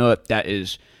Earth as we know it. That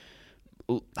is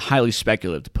highly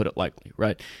speculative, to put it lightly,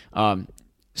 right?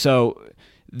 So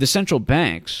the central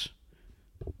banks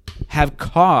have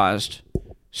caused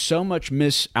so much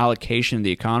misallocation in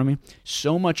the economy,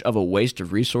 so much of a waste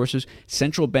of resources.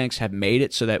 Central banks have made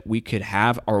it so that we could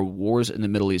have our wars in the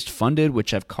Middle East funded,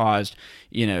 which have caused,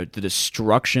 the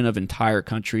destruction of entire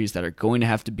countries that are going to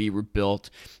have to be rebuilt.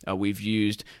 We've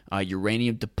used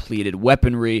uranium-depleted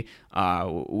weaponry,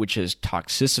 which has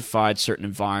toxicified certain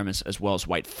environments, as well as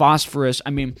white phosphorus.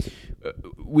 I mean,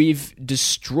 we've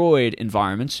destroyed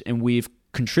environments, and we've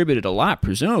contributed a lot,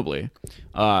 presumably,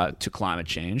 to climate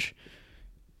change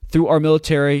through our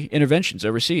military interventions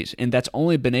overseas. And that's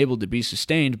only been able to be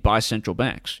sustained by central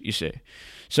banks, you see.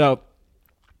 So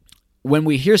when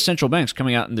we hear central banks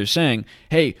coming out and they're saying,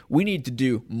 hey, we need to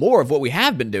do more of what we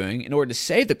have been doing in order to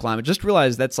save the climate, just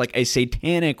realize that's like a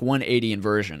satanic 180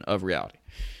 inversion of reality.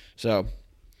 So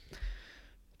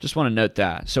just want to note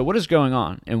that. So what is going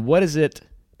on? And what is it?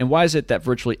 And why is it that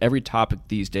virtually every topic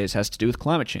these days has to do with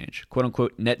climate change? Quote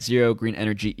unquote, net zero, green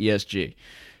energy, ESG.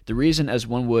 The reason, as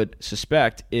one would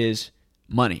suspect, is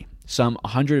money, some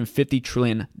 $150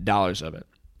 trillion of it.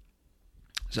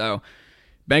 So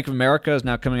Bank of America is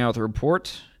now coming out with a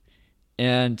report,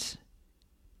 and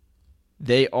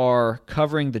they are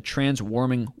covering the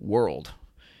trans-warming world.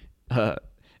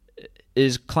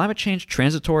 Is climate change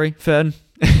transitory, Fed?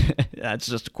 That's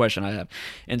just a question I have,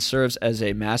 and serves as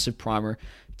a massive primer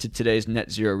to today's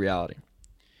net zero reality.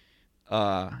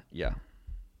 Yeah.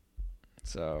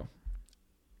 So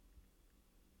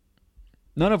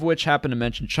none of which happen to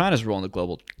mention China's role in the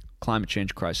global climate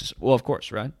change crisis. Well, of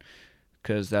course, right?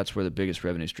 Because that's where the biggest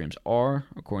revenue streams are,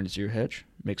 according to Zero Hedge.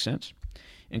 Makes sense.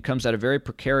 And comes at a very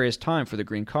precarious time for the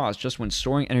green cause, just when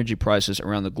soaring energy prices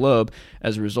around the globe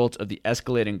as a result of the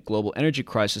escalating global energy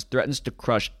crisis threatens to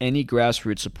crush any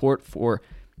grassroots support for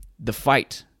the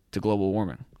fight to global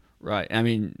warming. Right. I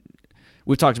mean,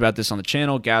 We've talked about this on the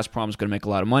channel. Gazprom is going to make a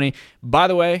lot of money. By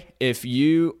the way, if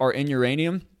you are in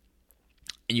uranium,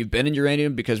 and you've been in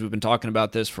uranium because we've been talking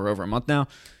about this for over a month now,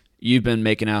 you've been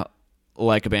making out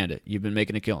like a bandit. You've been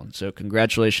making a killing. So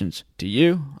congratulations to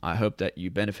you. I hope that you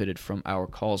benefited from our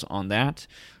calls on that.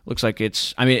 Looks like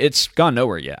it's gone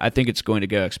nowhere yet. I think it's going to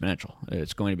go exponential.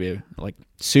 It's going to be like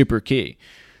super key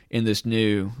in this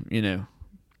new,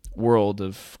 world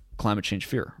of climate change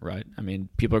fear, right? I mean,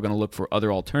 people are going to look for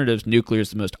other alternatives. Nuclear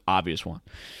is the most obvious one.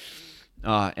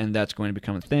 And that's going to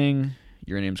become a thing.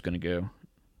 Uranium's going to go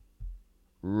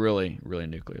really, really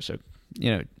nuclear. So,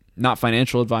 not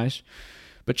financial advice,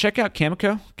 but check out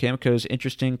Cameco. Cameco is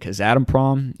interesting.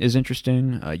 Kazatomprom is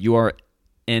interesting.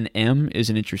 URNM is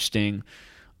an interesting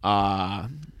like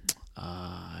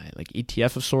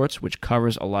ETF of sorts, which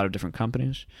covers a lot of different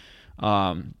companies.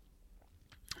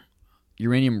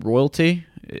 Uranium Royalty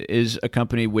is a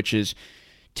company which is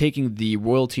taking the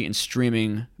royalty and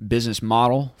streaming business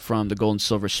model from the gold and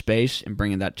silver space and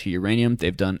bringing that to uranium.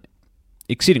 They've done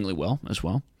exceedingly well as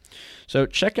well. So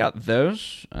check out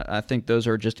those. I think those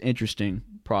are just interesting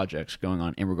projects going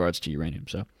on in regards to uranium.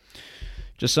 So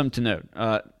just something to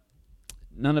note.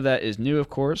 None of that is new, of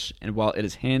course, and while it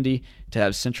is handy to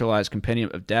have centralized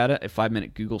compendium of data, a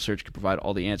 5-minute Google search could provide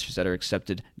all the answers that are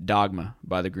accepted dogma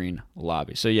by the Green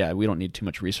Lobby. So yeah, we don't need too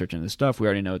much research into this stuff. We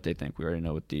already know what they think. We already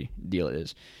know what the deal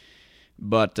is.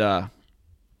 But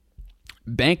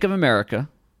Bank of America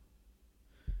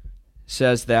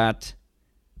says that...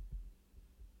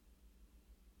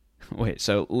 Wait,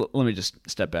 so let me just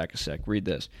step back a sec. Read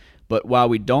this. But while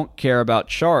we don't care about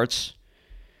charts,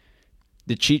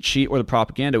 the cheat sheet, or the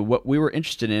propaganda, what we were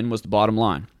interested in was the bottom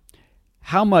line.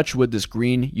 How much would this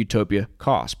green utopia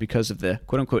cost? Because of the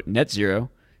quote-unquote net zero,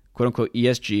 quote-unquote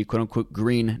ESG, quote-unquote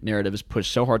green narrative is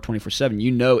pushed so hard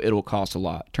 24/7, it will cost a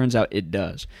lot. Turns out it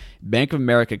does. Bank of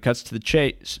America cuts to the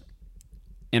chase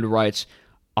and writes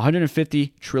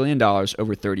 $150 trillion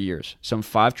over 30 years, some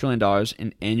 $5 trillion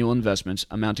in annual investments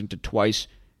amounting to twice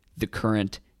the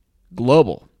current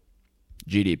global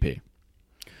GDP.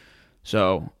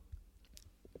 So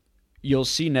you'll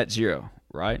see net zero,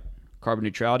 right? Carbon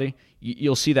neutrality.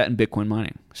 You'll see that in Bitcoin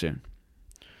mining soon.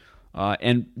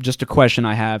 And just a question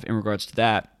I have in regards to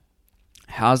that,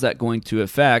 how's that going to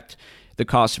affect the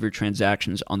cost of your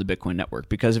transactions on the Bitcoin network?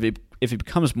 Because if it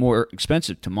becomes more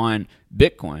expensive to mine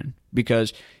Bitcoin,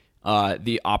 because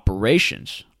the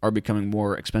operations are becoming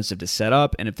more expensive to set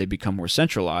up, and if they become more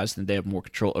centralized, then they have more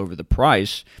control over the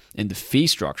price and the fee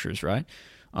structures, right?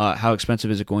 How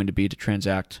expensive is it going to be to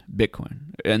transact Bitcoin?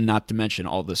 And not to mention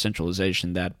all the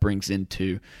centralization that brings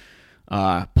into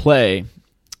play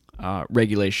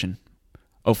regulation,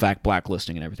 OFAC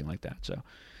blacklisting, and everything like that. So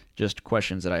just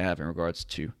questions that I have in regards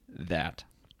to that.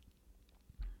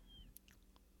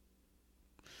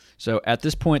 So at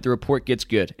this point, the report gets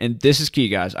good. And this is key,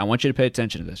 guys. I want you to pay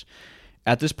attention to this.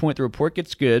 At this point, the report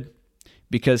gets good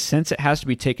because since it has to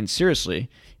be taken seriously,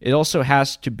 it also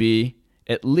has to be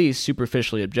at least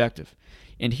superficially objective.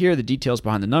 And here are the details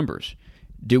behind the numbers.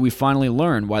 Do we finally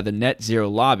learn why the net zero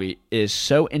lobby is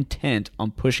so intent on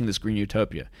pushing this green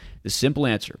utopia? The simple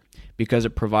answer, because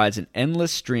it provides an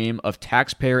endless stream of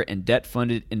taxpayer and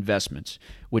debt-funded investments,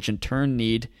 which in turn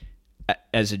need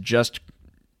as a just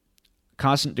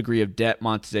constant degree of debt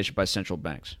monetization by central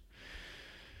banks.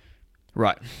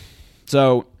 Right.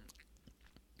 So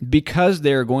because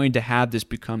they're going to have this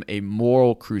become a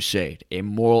moral crusade, a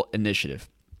moral initiative,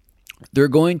 they're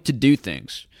going to do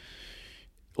things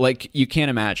like you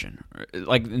can't imagine.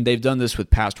 Like they've done this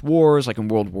with past wars, like in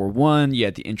World War I, you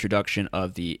had the introduction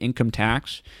of the income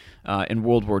tax. In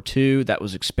World War II, that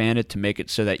was expanded to make it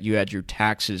so that you had your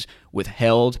taxes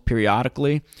withheld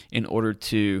periodically in order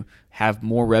to have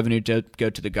more revenue to go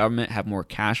to the government, have more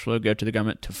cash flow go to the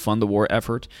government to fund the war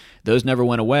effort. Those never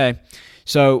went away.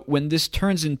 So when this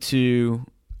turns into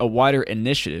a wider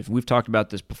initiative, we've talked about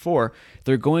this before,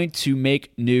 they're going to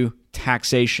make new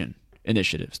taxation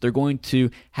initiatives. They're going to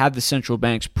have the central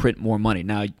banks print more money.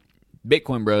 Now,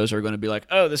 Bitcoin bros are going to be like,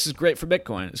 oh, this is great for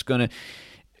Bitcoin. It's going to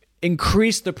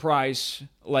increase the price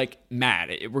like mad.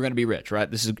 We're going to be rich, right?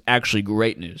 This is actually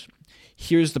great news.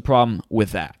 Here's the problem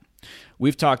with that.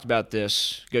 We've talked about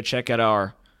this. Go check out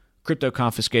our Crypto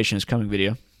Confiscation is Coming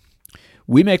video.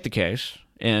 We make the case,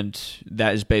 and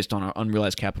that is based on our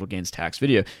unrealized capital gains tax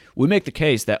video. We make the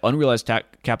case that unrealized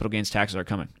capital gains taxes are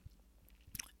coming.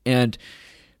 And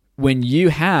when you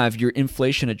have your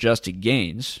inflation-adjusted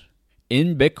gains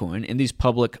in Bitcoin, in these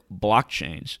public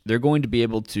blockchains, they're going to be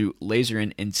able to laser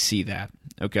in and see that,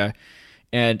 okay?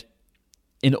 And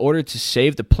in order to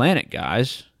save the planet,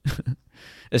 guys,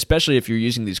 especially if you're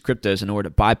using these cryptos in order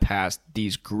to bypass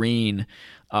these green,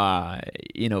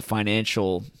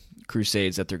 financial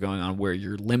crusades that they're going on, where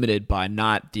you're limited by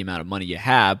not the amount of money you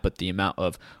have, but the amount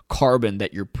of carbon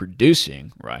that you're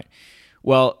producing, right?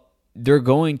 Well, they're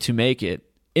going to make it,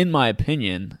 in my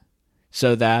opinion,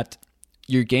 so that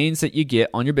your gains that you get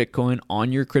on your Bitcoin,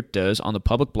 on your cryptos, on the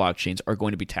public blockchains are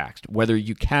going to be taxed, whether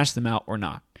you cash them out or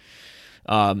not.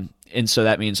 And so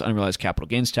that means unrealized capital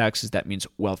gains taxes. That means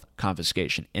wealth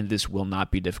confiscation. And this will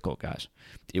not be difficult, guys.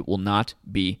 It will not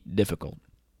be difficult.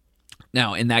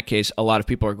 Now, in that case, a lot of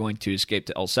people are going to escape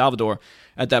to El Salvador.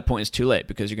 At that point, it's too late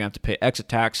because you're going to have to pay exit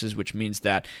taxes, which means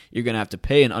that you're going to have to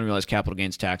pay an unrealized capital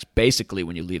gains tax basically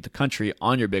when you leave the country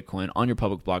on your Bitcoin, on your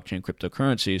public blockchain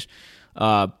cryptocurrencies.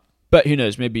 But who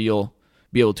knows, maybe you'll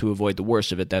be able to avoid the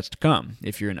worst of it that's to come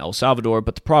if you're in El Salvador.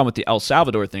 But the problem with the El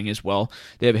Salvador thing is, well,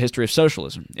 they have a history of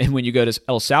socialism. And when you go to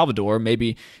El Salvador,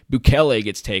 maybe Bukele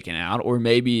gets taken out, or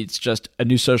maybe it's just a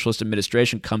new socialist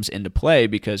administration comes into play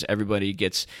because everybody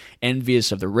gets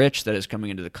envious of the rich that is coming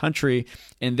into the country,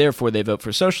 and therefore they vote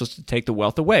for socialists to take the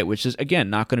wealth away, which is, again,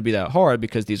 not going to be that hard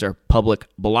because these are public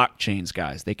blockchains,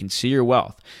 guys. They can see your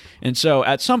wealth. And so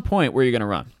at some point, where are you going to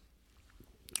run?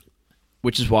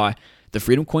 Which is why the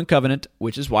Freedom Coin Covenant,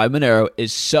 which is why Monero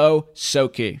is so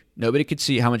key. Nobody can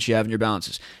see how much you have in your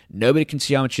balances. Nobody can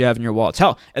see how much you have in your wallets.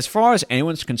 Hell, as far as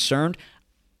anyone's concerned,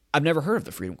 I've never heard of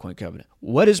the Freedom Coin Covenant.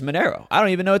 What is Monero? I don't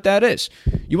even know what that is.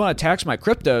 You want to tax my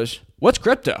cryptos? What's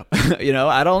crypto?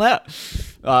 I don't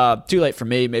know. Too late for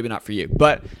me, maybe not for you.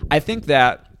 But I think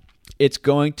that it's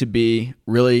going to be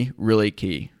really, really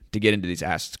key to get into these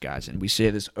assets, guys. And we say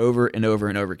this over and over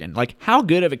and over again. Like, how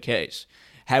good of a case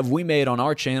have we made on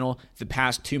our channel the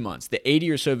past 2 months, the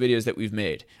 80 or so videos that we've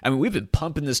made? I mean, we've been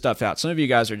pumping this stuff out. Some of you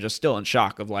guys are just still in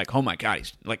shock of like, oh my God,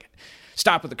 he's like,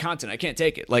 stop with the content. I can't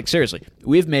take it. Like, seriously,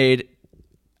 we've made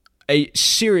a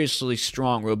seriously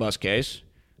strong, robust case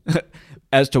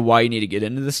as to why you need to get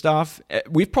into this stuff.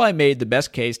 We've probably made the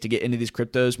best case to get into these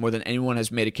cryptos more than anyone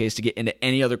has made a case to get into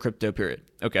any other crypto, period.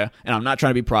 Okay? And I'm not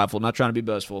trying to be prideful, not trying to be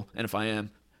boastful. And if I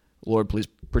am, Lord, please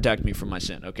protect me from my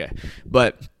sin. Okay?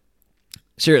 But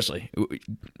seriously,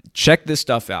 check this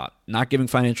stuff out. Not giving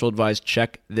financial advice,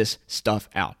 check this stuff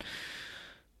out.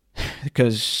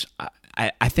 Because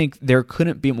I think there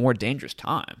couldn't be a more dangerous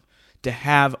time to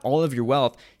have all of your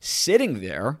wealth sitting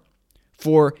there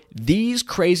for these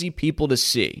crazy people to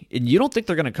see. And you don't think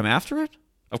they're going to come after it?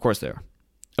 Of course they are.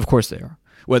 Of course they are.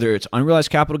 Whether it's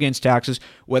unrealized capital gains taxes,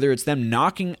 whether it's them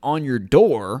knocking on your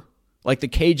door like the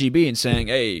KGB and saying,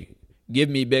 hey, give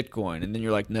me Bitcoin. And then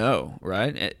you're like, no,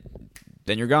 right?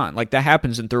 Then you're gone. Like that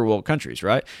happens in third world countries,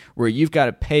 right? Where you've got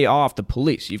to pay off the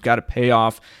police. You've got to pay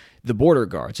off the border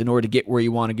guards in order to get where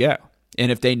you want to go.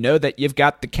 And if they know that you've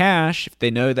got the cash, if they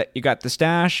know that you got the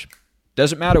stash,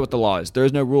 doesn't matter what the law is. There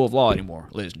is no rule of law anymore,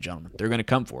 ladies and gentlemen. They're going to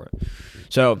come for it.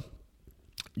 So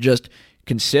just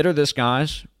consider this,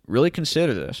 guys. Really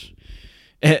consider this.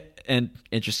 And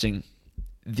interesting,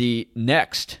 the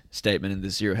next statement in the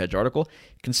Zero Hedge article,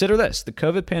 consider this. The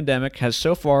COVID pandemic has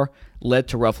so far led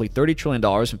to roughly $30 trillion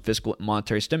in fiscal and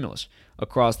monetary stimulus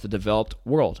across the developed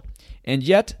world. And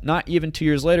yet, not even 2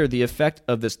 years later, the effect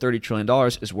of this $30 trillion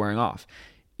is wearing off.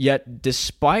 Yet,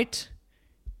 despite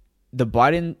the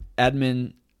Biden's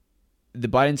admin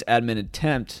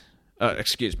attempt, the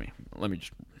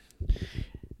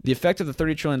effect of the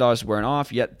 $30 trillion is wearing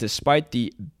off, yet despite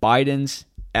the Biden's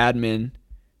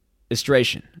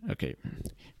administration,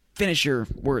 finish your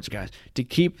words, guys, to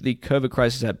keep the COVID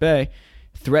crisis at bay,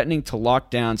 threatening to lock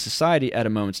down society at a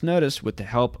moment's notice with the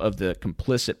help of the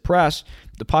complicit press,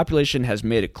 the population has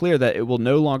made it clear that it will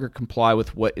no longer comply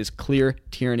with what is clear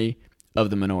tyranny of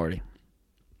the minority.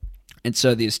 And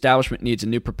so the establishment needs a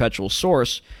new perpetual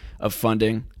source of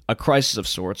funding, a crisis of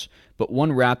sorts, but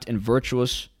one wrapped in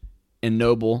virtuous and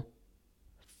noble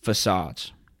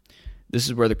facades. This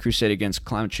is where the crusade against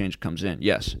climate change comes in.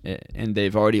 Yes, and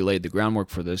they've already laid the groundwork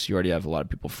for this. You already have a lot of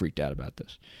people freaked out about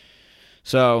this.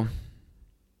 So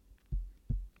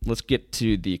let's get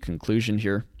to the conclusion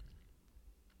here.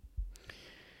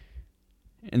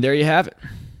 And there you have it.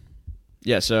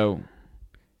 Yeah, so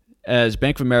as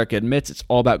Bank of America admits, it's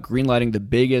all about greenlighting the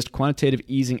biggest quantitative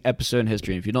easing episode in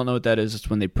history. And if you don't know what that is, it's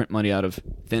when they print money out of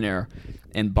thin air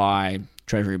and buy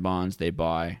treasury bonds. They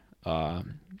buy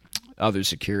other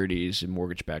securities and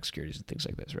mortgage-backed securities and things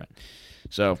like this, right?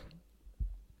 So,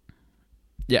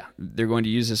 yeah, they're going to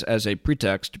use this as a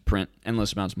pretext to print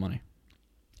endless amounts of money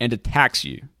and to tax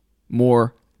you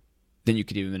more than you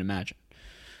could even imagine.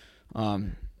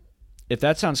 If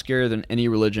that sounds scarier than any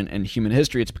religion in human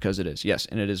history, it's because it is. Yes,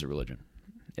 and it is a religion.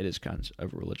 It is kind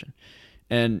of a religion.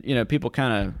 And, people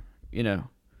kind of,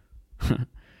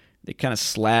 they kind of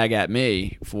slag at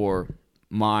me for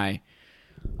my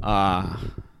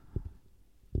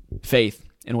faith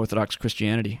in Orthodox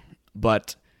Christianity.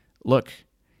 But look,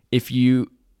 if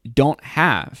you don't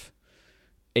have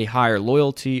a higher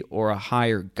loyalty or a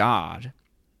higher God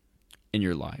in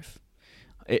your life,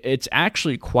 it's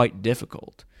actually quite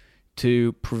difficult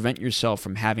to prevent yourself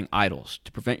from having idols,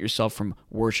 to prevent yourself from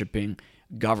worshiping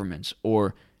governments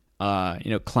or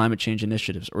climate change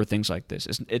initiatives or things like this.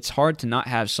 It's hard to not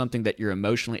have something that you're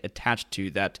emotionally attached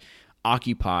to that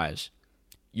occupies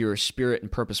your spirit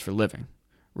and purpose for living,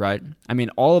 right? I mean,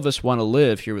 all of us want to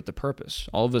live here with the purpose.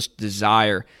 All of us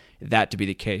desire that to be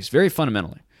the case, very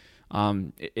fundamentally.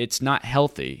 It's not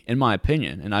healthy, in my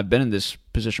opinion, and I've been in this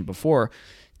position before,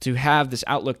 to have this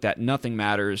outlook that nothing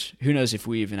matters, who knows if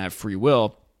we even have free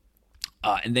will,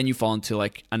 and then you fall into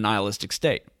like a nihilistic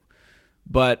state.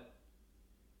 But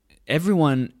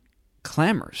everyone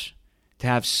clamors to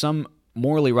have some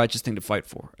morally righteous thing to fight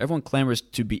for. Everyone clamors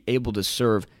to be able to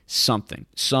serve something,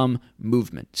 some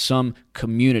movement, some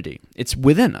community. It's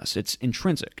within us. It's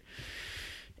intrinsic.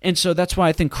 And so that's why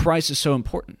I think Christ is so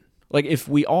important. Like, if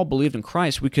we all believed in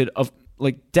Christ, we could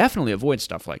definitely avoid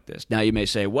stuff like this. Now, you may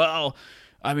say, well,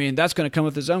 I mean, that's going to come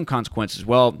with its own consequences.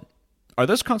 Well, are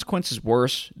those consequences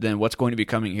worse than what's going to be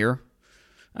coming here?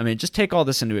 I mean, just take all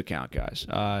this into account, guys.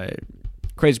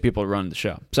 Crazy people running the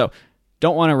show. So,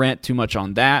 don't want to rant too much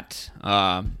on that.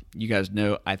 You guys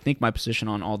know, I think, my position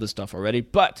on all this stuff already.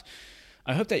 But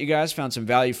I hope that you guys found some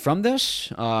value from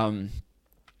this. Yeah,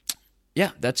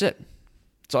 that's it.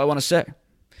 That's all I want to say.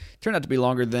 Turned out to be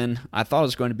longer than I thought it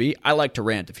was going to be. I like to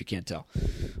rant, if you can't tell.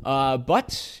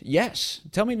 But yes,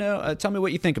 tell me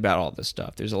what you think about all this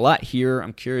stuff. There's a lot here.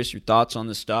 I'm curious your thoughts on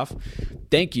this stuff.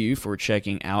 Thank you for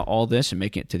checking out all this and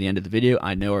making it to the end of the video.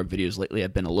 I know our videos lately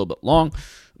have been a little bit long,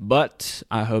 but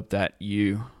I hope that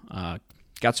you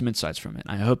got some insights from it.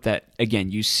 I hope that, again,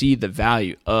 you see the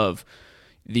value of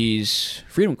these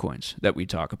freedom coins that we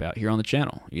talk about here on the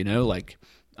channel. You know, like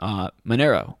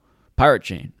Monero, Pirate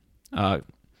Chain,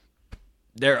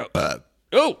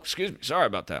 excuse me. Sorry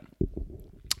about that.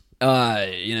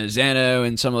 Xano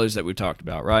and some others that we talked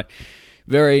about, right?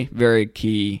 Very, very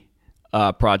key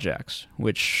projects,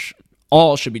 which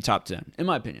all should be top 10. In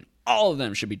my opinion, all of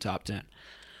them should be top 10.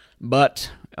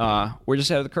 But we're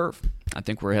just ahead of the curve. I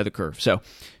think we're ahead of the curve. So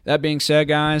that being said,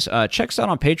 guys, check us out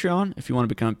on Patreon if you want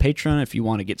to become a patron, if you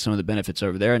want to get some of the benefits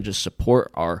over there and just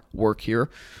support our work here.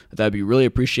 That would be really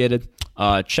appreciated.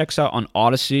 Check us out on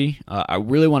Odyssey. I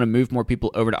really want to move more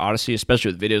people over to Odyssey,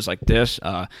 especially with videos like this.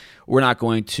 We're not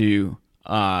going to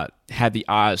have the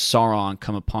eyes Sauron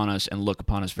come upon us and look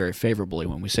upon us very favorably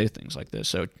when we say things like this.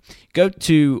 So go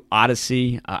to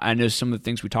Odyssey. I know some of the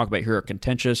things we talk about here are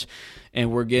contentious,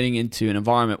 and we're getting into an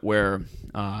environment where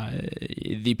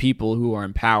the people who are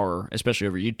in power, especially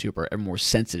over YouTube, are ever more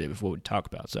sensitive of what we talk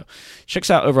about. So check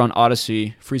us out over on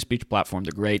Odyssey, free speech platform.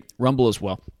 They're great. Rumble as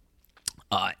well.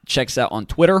 Check us out on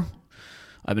Twitter.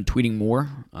 I've been tweeting more,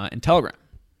 and Telegram.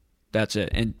 That's it.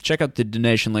 And check out the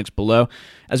donation links below.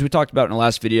 As we talked about in the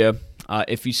last video,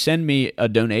 if you send me a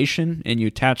donation and you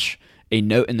attach a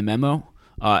note in the memo,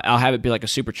 I'll have it be like a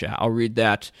super chat. I'll read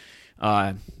that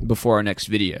before our next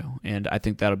video, and I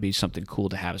think that'll be something cool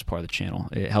to have as part of the channel.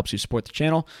 It helps you support the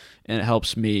channel, and it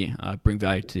helps me bring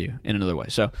value to you in another way.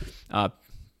 So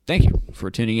thank you for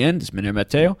tuning in. This is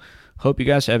Matteo. Hope you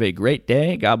guys have a great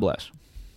day. God bless.